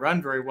did not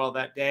run very well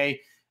that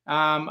day.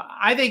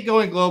 I think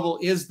Going Global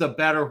is the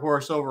better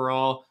horse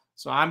overall.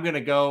 So I'm going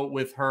to go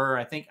with her.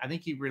 I think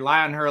you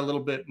rely on her a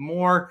little bit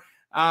more.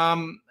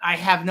 I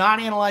have not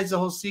analyzed the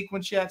whole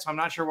sequence yet, so I'm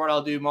not sure what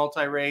I'll do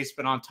multi-race,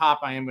 but on top,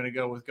 I am going to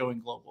go with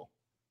Going Global.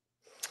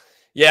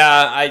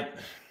 Yeah,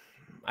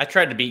 I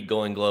tried to beat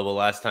Going Global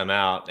last time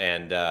out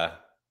and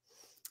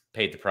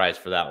paid the price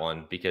for that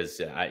one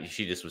because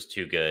she just was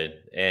too good.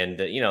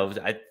 And,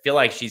 I feel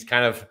like she's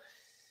it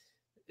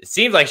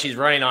seems like she's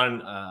running on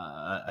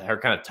her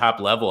kind of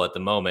top level at the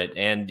moment.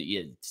 And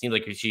it seems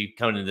like she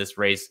coming into this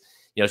race,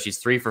 she's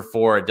 3 for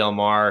 4 at Del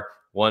Mar,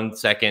 1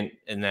 second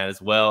in that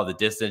as well. The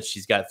distance,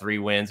 she's got 3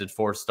 wins and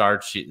 4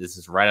 starts. This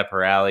is right up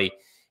her alley.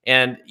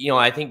 And,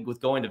 I think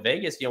with Going to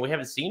Vegas, we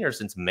haven't seen her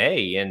since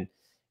May. And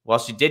while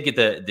she did get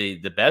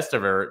the best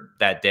of her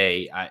that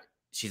day,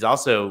 she's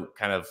also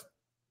kind of,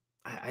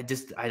 I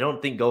don't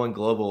think Going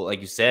Global,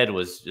 like you said,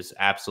 was just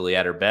absolutely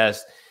at her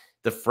best.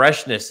 The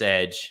freshness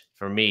edge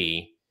for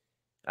me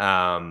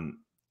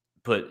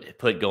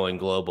put Going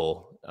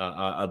Global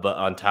but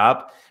on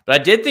top. But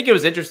I did think it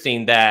was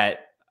interesting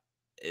that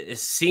it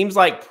seems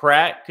like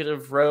Pratt could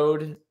have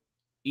rode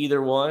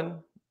either one,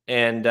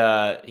 and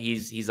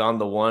he's on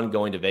the one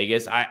going to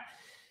Vegas.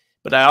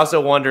 But I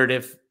also wondered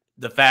if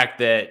the fact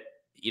that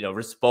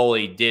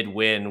Rispoli did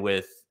win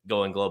with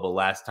Going Global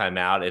last time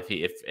out, if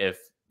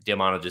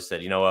Diamano just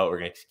said, you know what, we're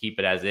going to keep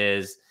it as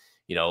is.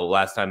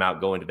 Last time out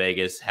going to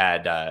Vegas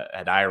had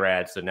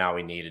IRAD, so now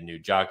we need a new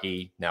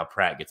jockey. Now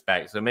Pratt gets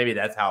back, so maybe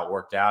that's how it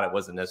worked out. It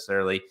wasn't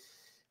necessarily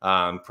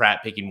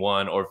Pratt picking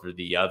one or for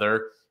the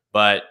other,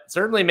 but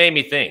certainly made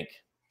me think.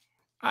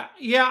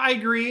 Yeah, I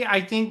agree.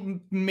 I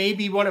think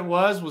maybe what it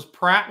was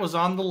Pratt was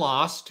on the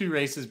loss 2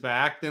 races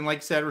back. Then, like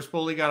I said,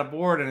 Rispoli got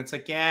aboard, and it's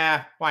like,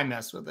 yeah, why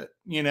mess with it?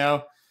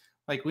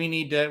 Like we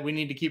need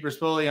to keep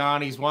Rispoli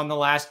on. He's won the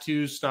last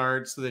 2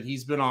 starts so that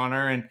he's been on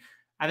her, and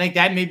I think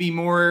that may be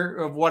more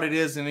of what it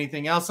is than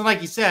anything else. And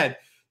like you said,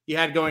 you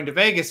had Going to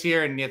Vegas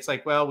here, and it's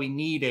like, well, we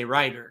need a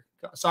rider.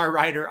 So our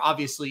rider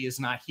obviously is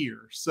not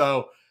here.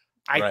 So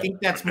I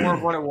think that's more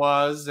of what it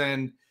was.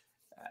 And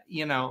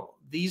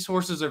these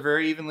horses are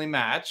very evenly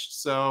matched.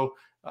 So,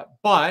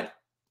 but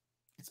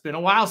it's been a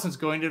while since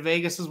Going to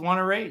Vegas has won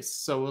a race.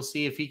 So we'll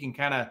see if he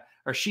can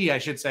or she, I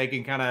should say,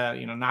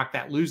 can knock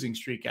that losing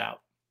streak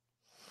out.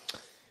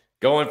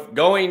 Going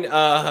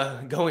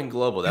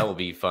global. That will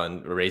be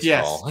fun. Race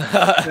call.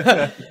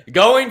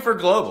 Going for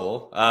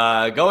global.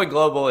 Going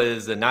global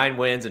is 9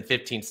 wins and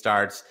 15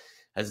 starts.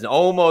 Has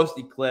almost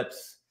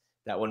eclipsed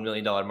that $1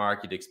 million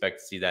mark. You'd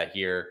expect to see that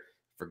here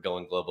for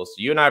Going Global. So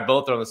you and I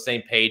both are on the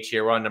same page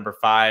here. We're on number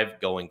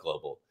 5, Going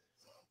Global.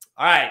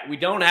 All right, we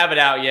don't have it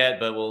out yet,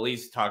 but we'll at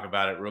least talk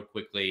about it real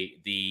quickly.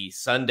 The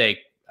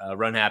Sunday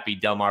Run Happy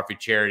Del Mar Free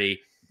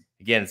Charity.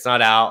 Again, it's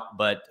not out,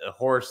 but a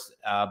horse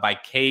by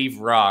Cave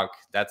Rock.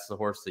 That's the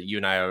horse that you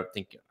and I at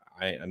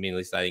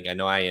least I think I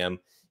know I am.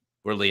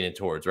 We're leaning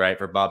towards, right?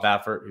 For Bob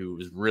Baffert, who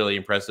was really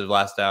impressive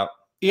last out.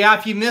 Yeah,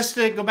 if you missed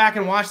it, go back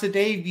and watch the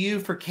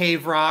debut for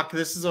Cave Rock.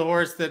 This is a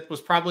horse that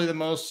was probably the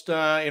most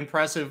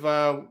impressive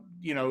a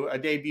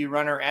debut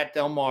runner at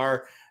Del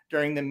Mar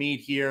during the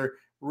meet here.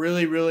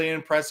 Really, really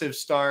impressive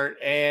start.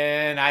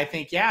 And I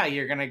think,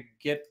 you're going to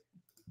get,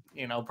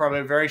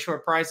 probably a very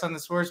short price on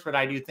this horse, but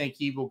I do think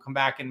he will come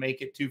back and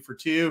make it 2 for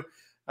 2.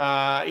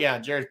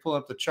 Jared's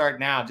pulling up the chart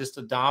now. Just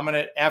a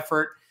dominant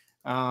effort.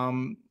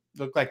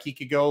 Looked like he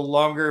could go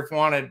longer if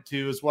wanted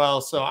to as well.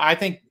 So I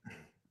think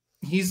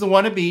he's the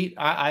one to beat.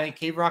 I think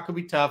Cave Rock will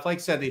be tough. Like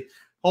I said, the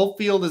whole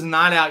field is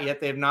not out yet.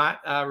 They have not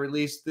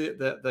released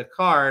the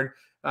card.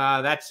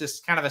 That's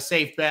just kind of a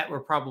safe bet. We're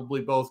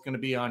probably both going to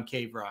be on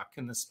Cave Rock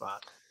in this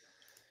spot.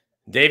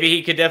 Davey,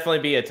 he could definitely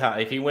be a top.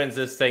 If he wins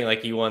this thing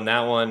like he won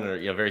that one,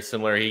 or very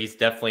similar, he's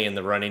definitely in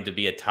the running to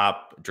be a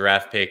top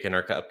draft pick in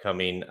our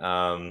upcoming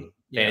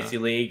fantasy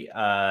league.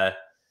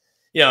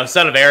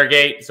 Son of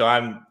Arrogate. So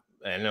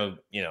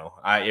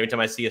every time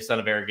I see a Son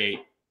of Arrogate,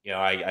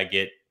 I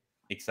get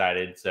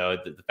excited. So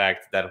the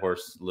fact that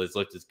horse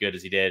looked as good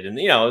as he did, and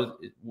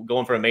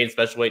going from a maiden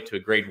special weight to a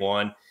grade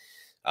 1,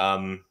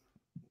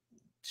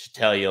 should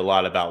tell you a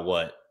lot about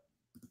what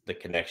the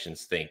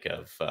connections think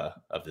of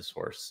this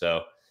horse.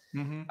 So.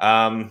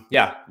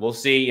 We'll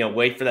see.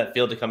 Wait for that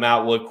field to come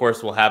out.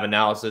 We'll have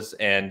analysis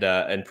and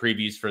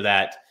previews for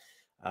that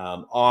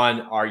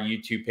on our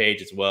YouTube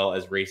page as well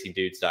as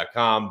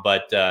racingdudes.com.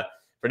 But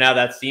for now,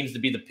 that seems to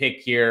be the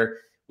pick here.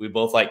 We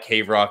both like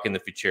Cave Rock in the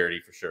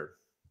Futurity for sure.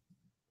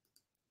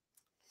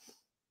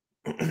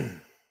 I'm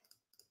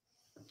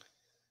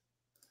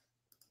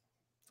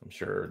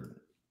sure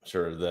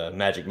the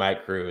Magic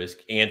Mike crew is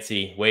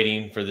antsy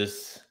waiting for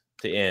this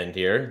to end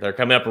here. They're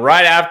coming up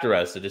right after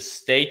us. So just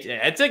stay.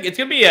 It's going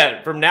to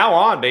be from now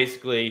on,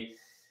 basically.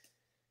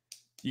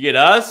 You get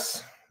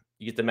us,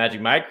 you get the Magic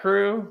Mike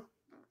crew.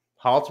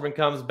 Halterman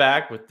comes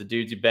back with the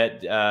Dudes Who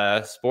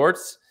Bet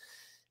Sports.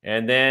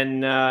 And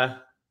then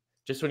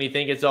just when you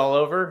think it's all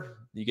over,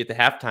 you get the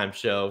halftime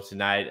show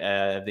tonight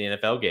of the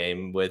NFL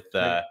game with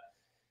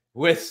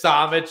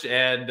Samich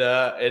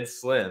and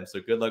Slim. So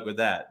good luck with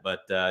that.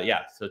 But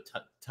so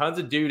tons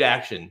of dude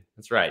action.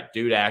 That's right.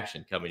 Dude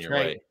action coming your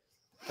way.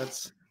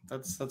 That's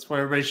what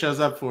everybody shows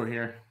up for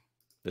here.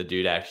 The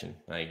dude action.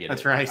 I get it.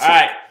 That's right. All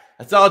right.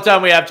 That's all the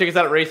time we have. Check us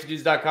out at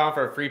racingdudes.com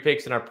for our free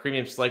picks and our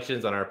premium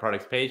selections on our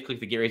products page. Click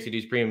the Get Racing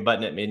Dudes premium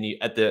button at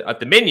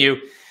the menu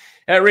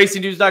at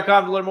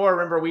racingdudes.com to learn more.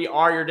 Remember, we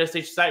are your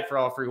destination site for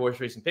all free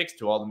horse racing picks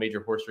to all the major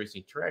horse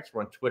racing tracks.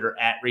 We're on Twitter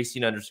at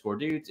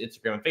racing_dudes,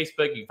 Instagram and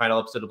Facebook. You can find all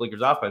episodes of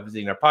Blinkers Off by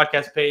visiting our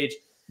podcast page,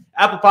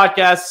 Apple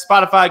Podcasts,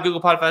 Spotify, Google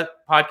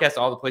Podcasts,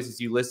 all the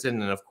places you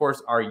listen, and of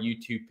course our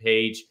YouTube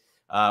page.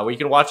 Where you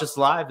can watch us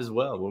live as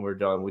well when we're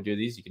done. We do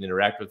these. You can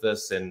interact with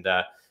us and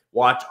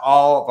watch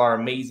all of our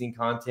amazing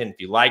content.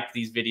 If you like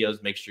these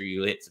videos, make sure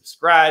you hit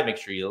subscribe. Make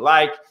sure you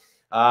like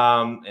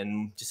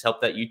and just help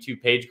that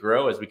YouTube page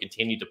grow as we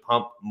continue to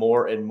pump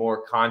more and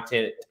more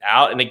content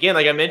out. And again,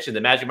 like I mentioned,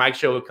 the Magic Mike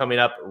Show coming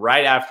up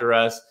right after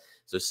us.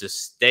 So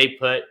just stay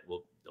put.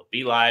 They'll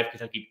be live.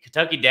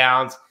 Kentucky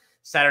Downs,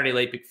 Saturday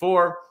late pick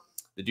 4.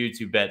 The Dudes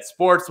Who Bet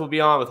Sports will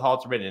be on with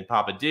Halterman and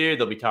Papa Dude.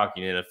 They'll be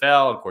talking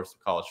NFL, of course,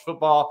 college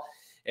football.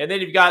 And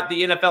then you've got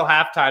the NFL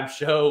halftime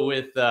show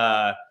with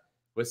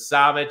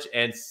Samich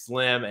and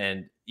Slim.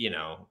 And,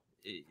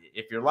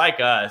 if you're like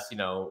us,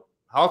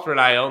 Halter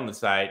and I own the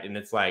site, and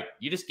it's like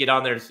you just get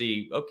on there to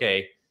see,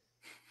 okay,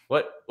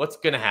 what's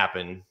going to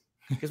happen?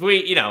 Because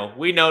we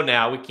know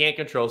now we can't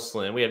control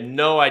Slim. We have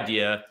no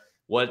idea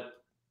what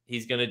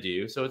he's going to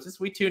do. So it's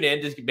just we tune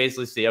in to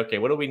basically see, okay,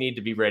 what do we need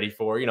to be ready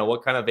for?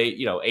 What kind of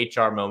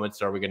HR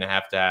moments are we going to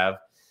have?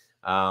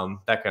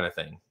 That kind of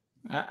thing.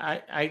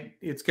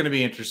 It's going to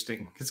be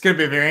interesting. It's going to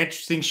be a very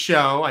interesting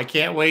show. I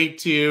can't wait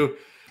to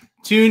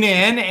tune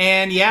in.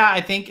 And yeah,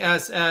 I think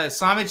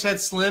Samich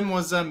said Slim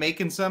was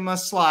making some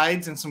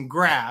slides and some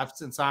graphs,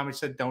 and Samich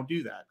said don't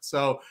do that.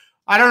 So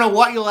I don't know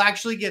what you'll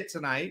actually get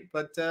tonight,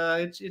 but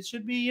it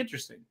should be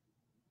interesting.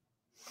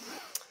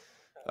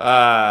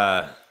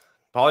 Paulie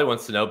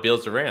wants to know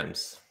Bills or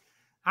Rams.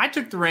 I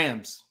took the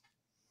Rams.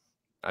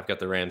 I've got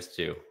the Rams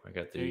too. I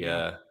got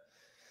the.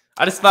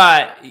 I just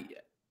thought,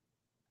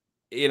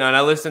 and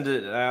I listened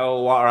to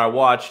or I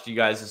watched you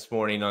guys this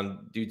morning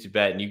on Dudes Who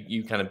Bet, and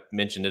you kind of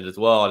mentioned it as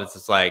well. And it's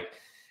just like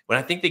when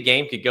I think the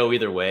game could go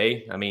either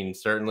way. I mean,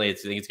 certainly I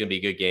think it's going to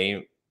be a good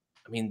game.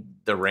 I mean,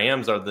 the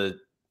Rams are the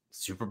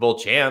Super Bowl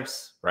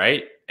champs,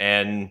 right?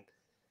 And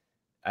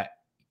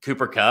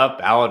Cooper Kupp,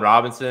 Allen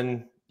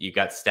Robinson, you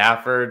got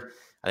Stafford.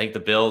 I think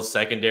the Bills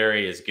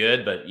secondary is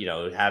good, but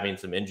having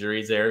some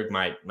injuries there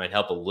might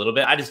help a little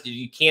bit. I just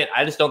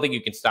don't think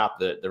you can stop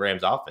the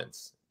Rams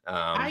offense.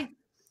 I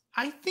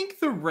think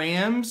the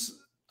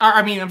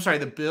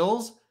the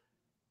Bills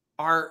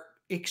are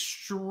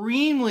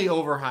extremely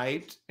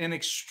overhyped and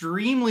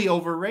extremely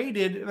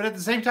overrated, but at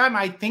the same time,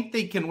 I think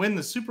they can win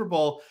the Super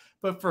Bowl.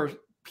 But for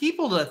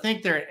people to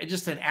think they're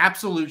just an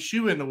absolute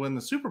shoo-in to win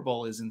the Super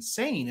Bowl is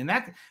insane. And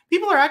that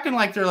people are acting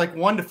like they're like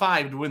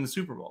 1-5 to win the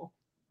Super Bowl,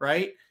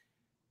 right?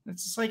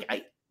 It's just like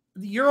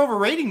you're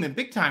overrating them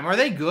big time. Are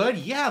they good?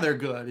 Yeah, they're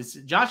good. Is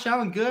Josh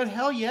Allen good?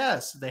 Hell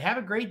yes. They have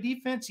a great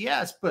defense,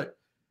 yes, but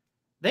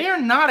they are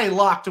not a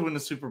lock to win the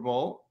Super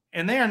Bowl,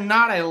 and they are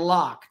not a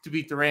lock to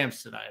beat the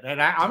Rams tonight.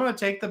 And I'm going to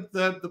take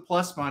the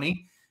plus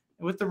money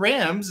with the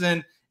Rams.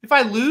 And if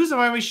I lose, am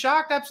I going to be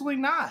shocked?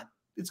 Absolutely not.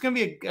 It's going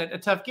to be a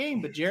tough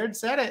game, but Jared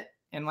said it.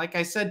 And like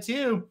I said,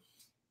 too,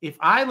 if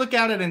I look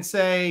at it and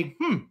say,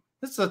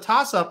 this is a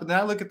toss-up, and then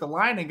I look at the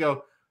line and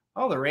go,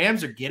 oh, the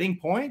Rams are getting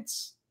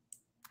points,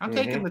 I'm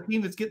taking the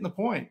team that's getting the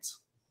points.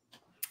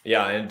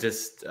 Yeah, and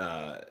just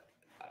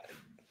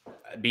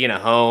being at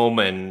home,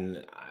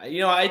 and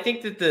I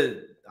think that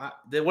the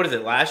what is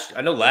it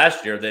I know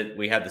last year that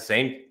we had the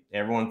same.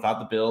 Everyone thought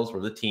the Bills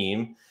were the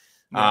team,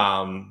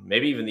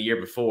 maybe even the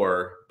year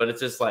before. But it's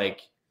just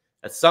like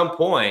at some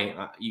point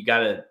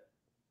we're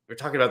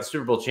talking about the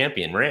Super Bowl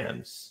champion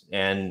Rams,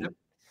 and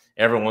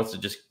everyone wants to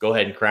just go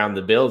ahead and crown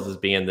the Bills as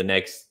being the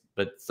next.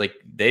 But it's like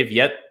they've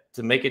yet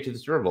to make it to the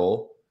Super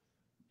Bowl.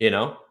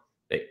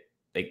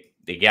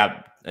 They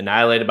got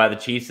annihilated by the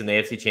Chiefs in the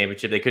AFC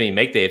Championship. They couldn't even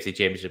make the AFC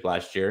Championship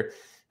last year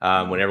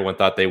when everyone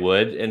thought they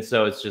would. And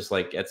so it's just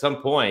like at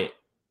some point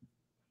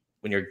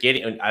when you're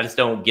I just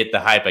don't get the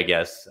hype, I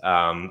guess.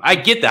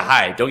 I get the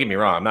hype. Don't get me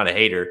wrong. I'm not a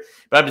hater.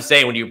 But I'm just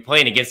saying when you're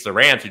playing against the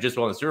Rams who just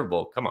won the Super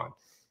Bowl, come on.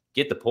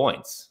 Get the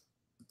points.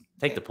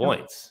 Take the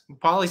points.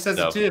 Paulie says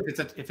it too.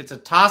 If it's a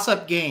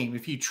toss-up game,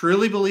 if you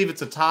truly believe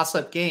it's a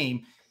toss-up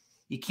game,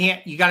 you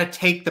got to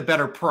take the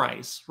better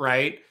price,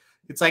 right?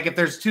 It's like if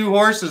there's two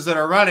horses that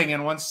are running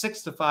and one's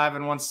 6-5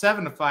 and one's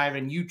 7-5,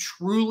 and you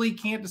truly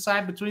can't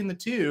decide between the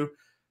two,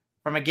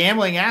 from a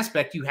gambling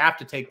aspect, you have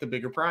to take the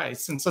bigger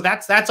price. And so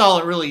that's all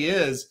it really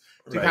is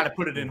to kind of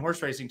put it in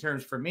horse racing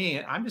terms for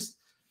me.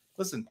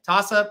 Listen,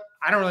 toss up.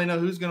 I don't really know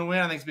who's going to win.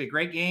 I think it's going to be a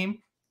great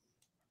game.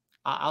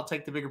 I'll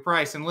take the bigger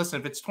price. And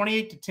listen, if it's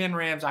 28-10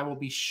 Rams, I will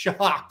be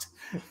shocked,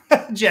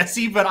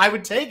 Jesse, but I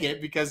would take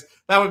it because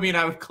that would mean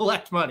I would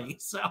collect money.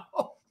 So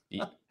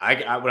when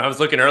I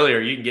was looking earlier,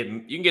 you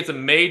can get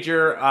some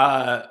major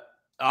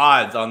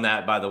odds on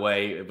that. By the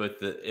way,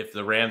 if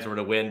the Rams were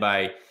to win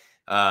by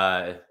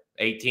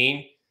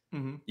 18,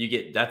 you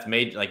get that's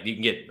major. Like you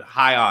can get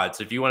high odds.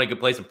 So if you want to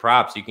play some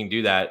props, you can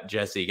do that,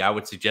 Jesse. I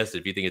would suggest it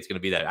if you think it's going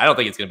to be that. I don't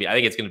think it's going to be. I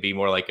think it's going to be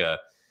more like a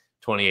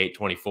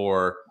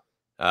 28-24,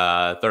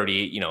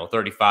 30,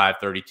 35,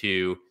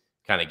 32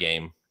 kind of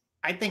game.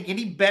 I think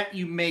any bet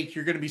you make,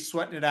 you're going to be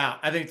sweating it out.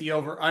 I think the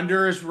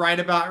over-under is right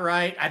about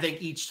right. I think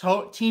each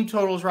team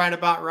total is right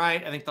about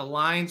right. I think the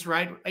line's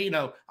right.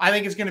 I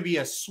think it's going to be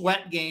a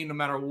sweat game no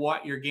matter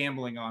what you're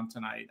gambling on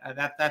tonight.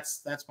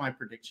 That's my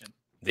prediction.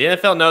 The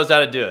NFL knows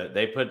how to do it.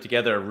 They put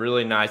together a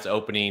really nice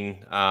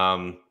opening.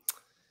 I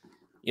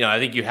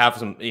think you have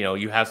some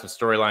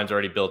storylines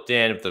already built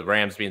in, with the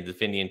Rams being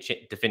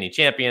the defending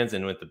champions,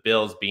 and with the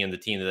Bills being the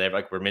team that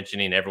like we're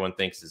mentioning, everyone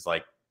thinks is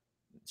like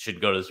should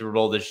go to the Super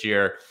Bowl this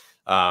year.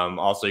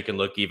 Also, you can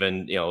look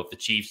even, if the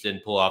Chiefs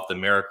didn't pull off the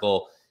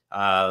miracle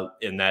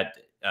in that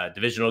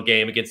divisional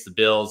game against the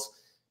Bills,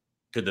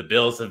 could the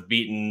Bills have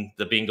beaten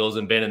the Bengals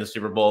and been in the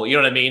Super Bowl? You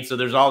know what I mean? So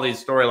there's all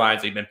these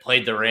storylines. They've been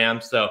played the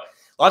Rams. So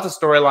lots of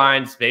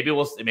storylines. Maybe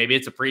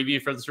it's a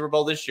preview for the Super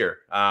Bowl this year.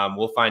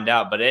 We'll find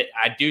out. But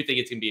I do think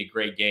it's going to be a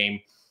great game.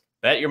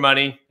 Bet your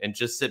money and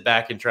just sit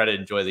back and try to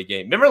enjoy the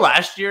game. Remember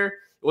last year?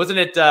 Wasn't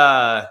it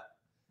the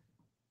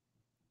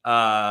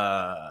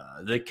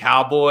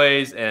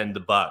Cowboys and the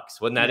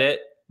Bucks? Wasn't that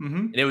it? Mm-hmm.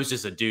 And it was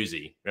just a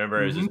doozy.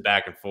 Remember, it was just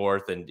back and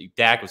forth. And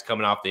Dak was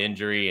coming off the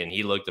injury, and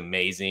he looked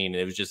amazing. And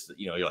it was just,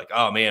 you're like,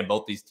 oh man,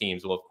 both these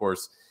teams. Well, of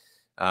course,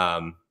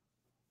 the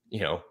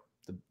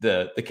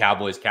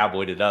Cowboys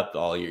cowboyed it up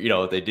all year. You know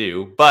what they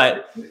do,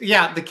 but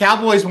yeah, the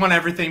Cowboys won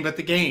everything but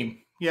the game.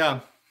 Yeah.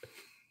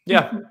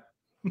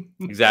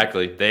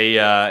 Exactly. They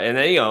and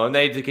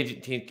they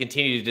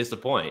continue to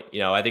disappoint.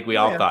 I think we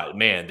all thought,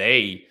 man,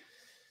 they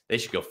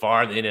should go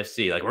far in the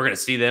NFC. Like, we're going to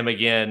see them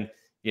again.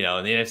 In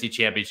the NFC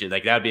Championship,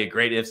 like that would be a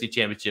great NFC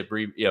Championship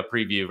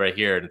preview right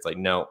here. And it's like,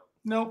 no,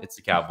 it's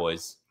the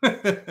Cowboys.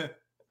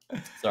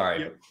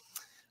 Sorry.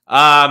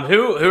 Yep.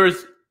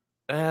 Who's?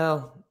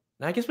 Well,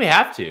 I guess we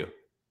have to.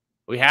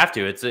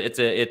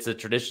 It's a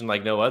tradition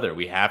like no other.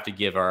 We have to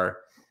give our.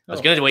 I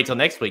was going to wait till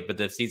next week, but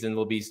the season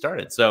will be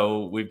started,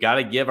 so we've got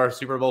to give our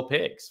Super Bowl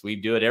picks. We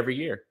do it every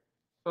year.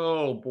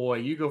 Oh boy,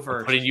 you go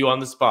first. I'm putting you on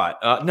the spot.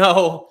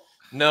 No.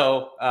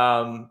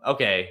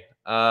 Okay.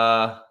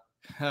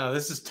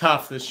 This is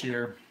tough this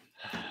year.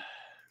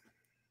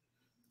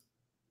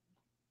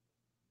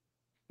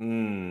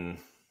 I'm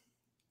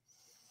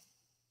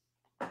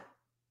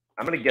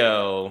going to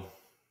go.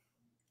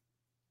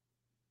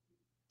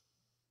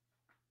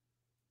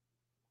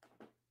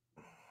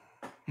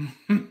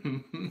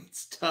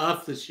 It's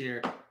tough this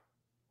year.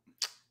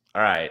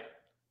 All right.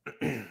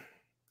 I'm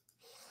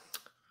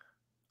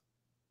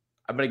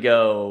going to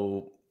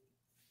go.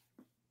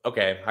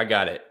 Okay, I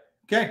got it.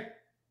 Okay.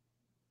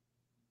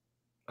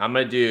 I'm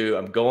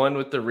going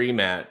with the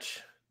rematch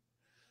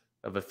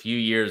of a few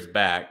years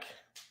back.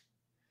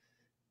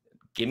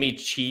 Give me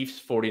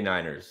Chiefs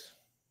 49ers.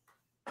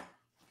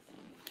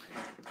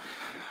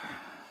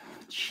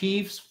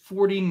 Chiefs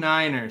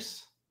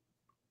 49ers.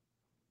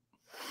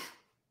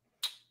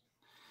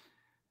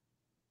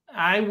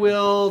 I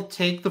will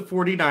take the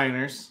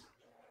 49ers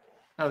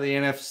out of the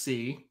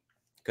NFC.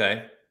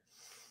 Okay.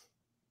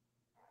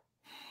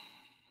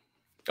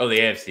 Oh, the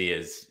AFC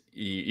is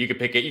you could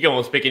pick it. You can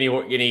almost pick any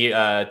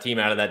team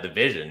out of that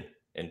division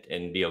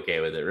and be okay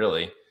with it.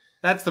 Really,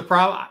 that's the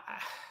problem.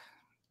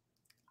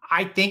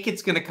 I think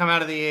it's going to come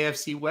out of the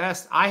AFC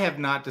West. I have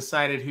not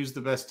decided who's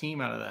the best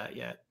team out of that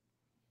yet.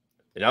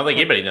 I don't think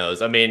anybody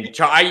knows. I mean,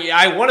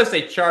 I want to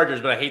say Chargers,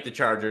 but I hate the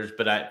Chargers.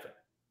 But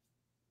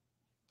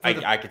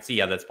I could see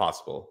how that's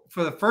possible.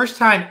 For the first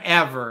time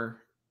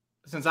ever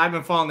since I've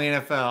been following the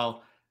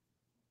NFL,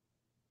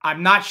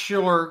 I'm not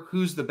sure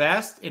who's the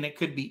best, and it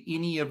could be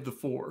any of the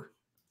four.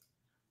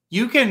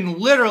 You can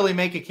literally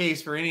make a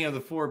case for any of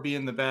the four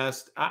being the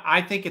best.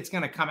 I think it's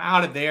going to come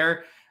out of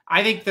there.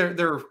 I think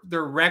their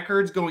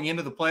records going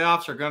into the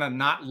playoffs are going to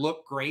not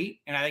look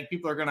great, and I think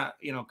people are going to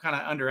kind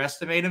of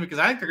underestimate them because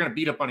I think they're going to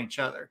beat up on each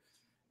other.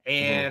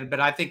 But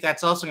I think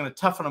that's also going to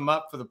toughen them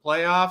up for the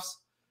playoffs.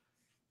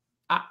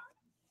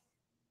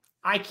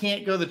 I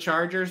can't go the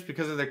Chargers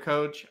because of their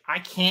coach. I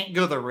can't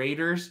go the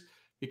Raiders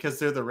because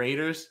they're the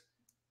Raiders.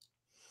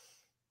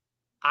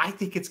 I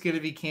think it's going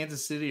to be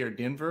Kansas City or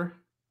Denver.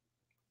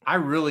 I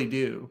really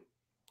do.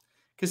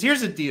 Because here's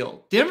the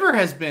deal. Denver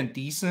has been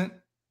decent.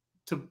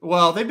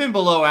 They've been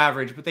below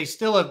average, but they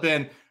still have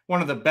been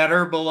one of the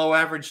better below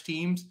average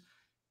teams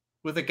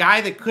with a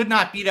guy that could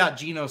not beat out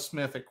Geno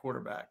Smith at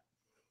quarterback.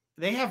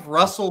 They have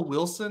Russell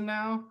Wilson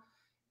now.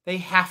 They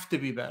have to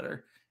be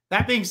better.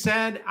 That being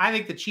said, I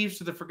think the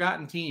Chiefs are the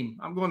forgotten team.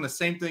 I'm going the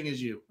same thing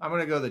as you. I'm going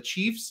to go the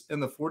Chiefs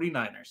and the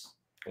 49ers.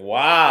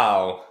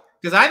 Wow.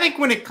 Because I think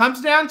when it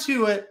comes down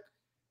to it,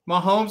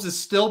 Mahomes is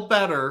still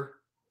better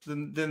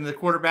than the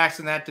quarterbacks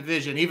in that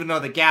division, even though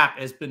the gap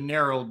has been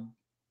narrowed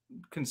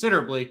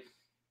considerably.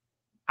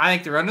 I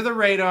think they're under the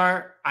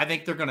radar. I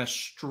think they're going to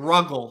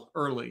struggle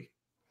early.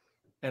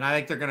 And I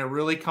think they're going to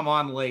really come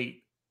on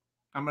late.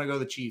 I'm going to go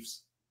the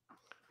Chiefs.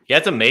 Yeah,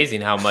 it's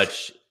amazing how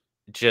much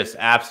just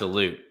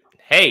absolute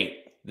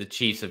hate the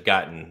Chiefs have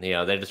gotten.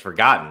 They're just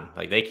forgotten.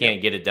 Like, they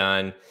can't get it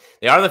done.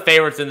 They are the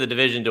favorites in the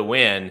division to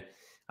win.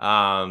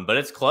 But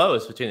it's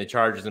close between the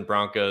Chargers and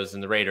Broncos,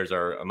 and the Raiders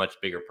are a much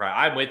bigger prize.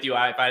 I'm with you.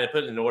 If I had to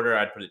put it in order,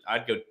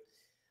 I'd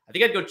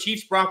go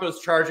Chiefs,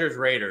 Broncos, Chargers,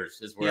 Raiders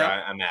is where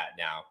I'm at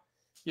now.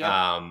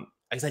 Yeah.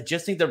 Because I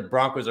just think the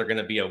Broncos are going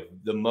to be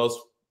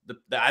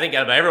I think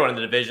out of everyone in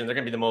the division, they're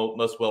going to be the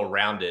most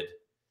well-rounded.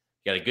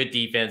 They got a good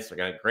defense. They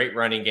got a great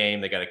running game.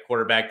 They got a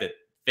quarterback that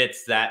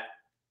fits that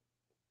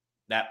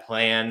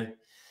plan.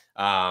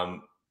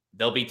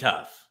 They'll be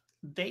tough.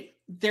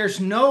 There's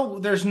no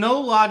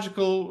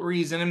logical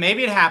reason, and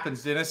maybe it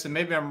happens, Dennis, and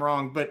maybe I'm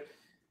wrong, but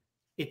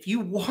if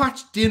you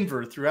watch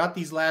Denver throughout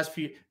these last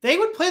few, they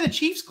would play the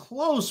Chiefs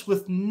close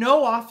with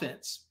no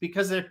offense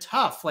because they're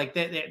tough. Like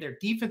their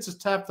defense is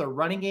tough. Their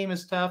running game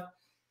is tough.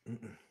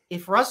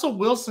 If Russell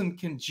Wilson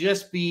can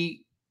just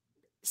be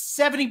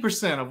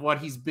 70% of what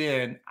he's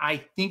been, I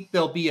think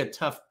they'll be a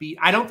tough beat.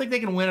 I don't think they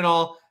can win it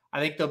all.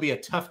 I think they'll be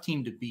a tough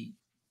team to beat.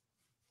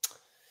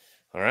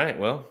 All right.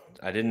 Well,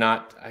 I did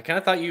not. I kind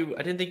of thought you.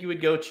 I didn't think you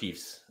would go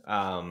Chiefs.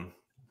 But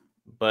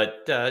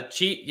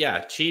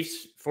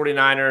Chiefs,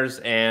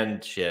 49ers,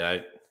 and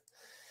shit.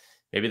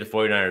 Maybe the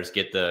 49ers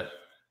get the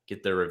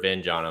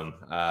revenge on them.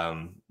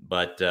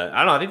 But I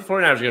don't know. I think the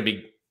 49ers are going to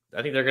be.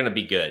 I think they're going to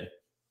be good. I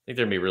think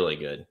they're going to be really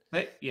good.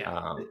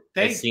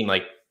 They seem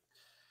like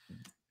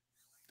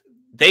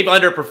they've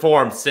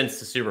underperformed since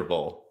the Super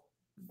Bowl.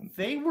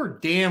 They were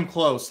damn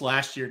close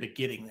last year to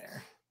getting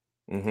there.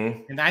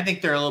 Mm-hmm. And I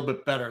think they're a little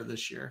bit better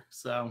this year.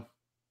 So,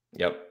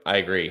 yep, I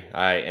agree.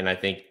 I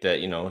think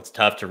that it's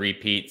tough to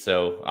repeat.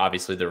 So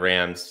obviously the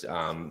Rams,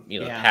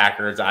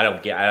 Packers.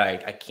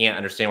 I can't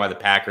understand why the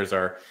Packers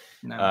are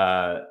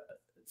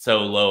so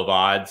low of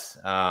odds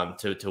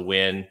to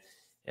win,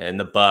 and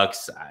the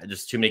Bucks.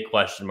 Just too many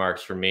question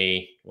marks for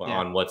me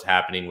on what's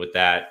happening with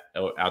that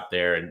out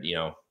there. And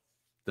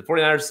the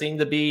 49ers seem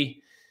to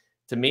be,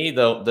 to me,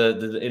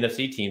 the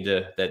NFC team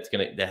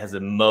that has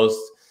the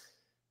most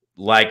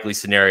likely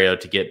scenario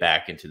to get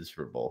back into the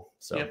Super Bowl.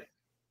 So,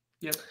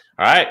 yep.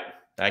 All right.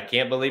 I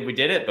can't believe we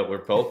did it, but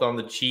we're both on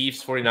the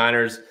Chiefs,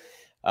 49ers.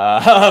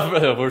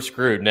 We're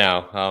screwed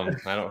now. All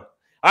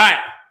right.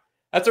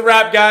 That's a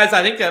wrap, guys.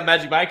 I think that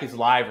Magic Mike is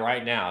live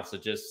right now. So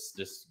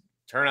just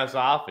turn us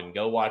off and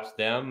go watch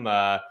them.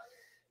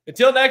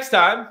 Until next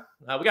time,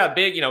 we got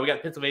we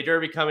got Pennsylvania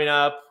Derby coming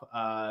up.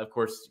 Of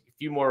course, a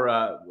few more.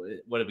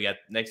 What do we got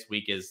next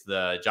week? Is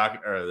the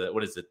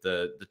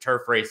the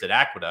turf race at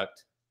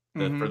Aqueduct.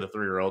 For the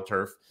 3-year-old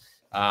turf.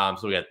 So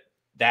we got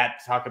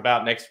that to talk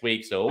about next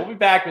week. So we'll be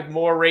back with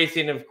more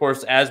racing, of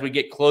course, as we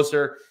get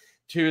closer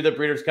to the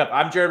Breeders' Cup.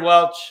 I'm Jared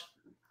Welch.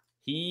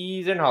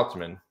 He's in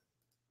Halterman.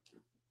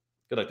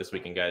 Good luck this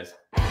weekend, guys.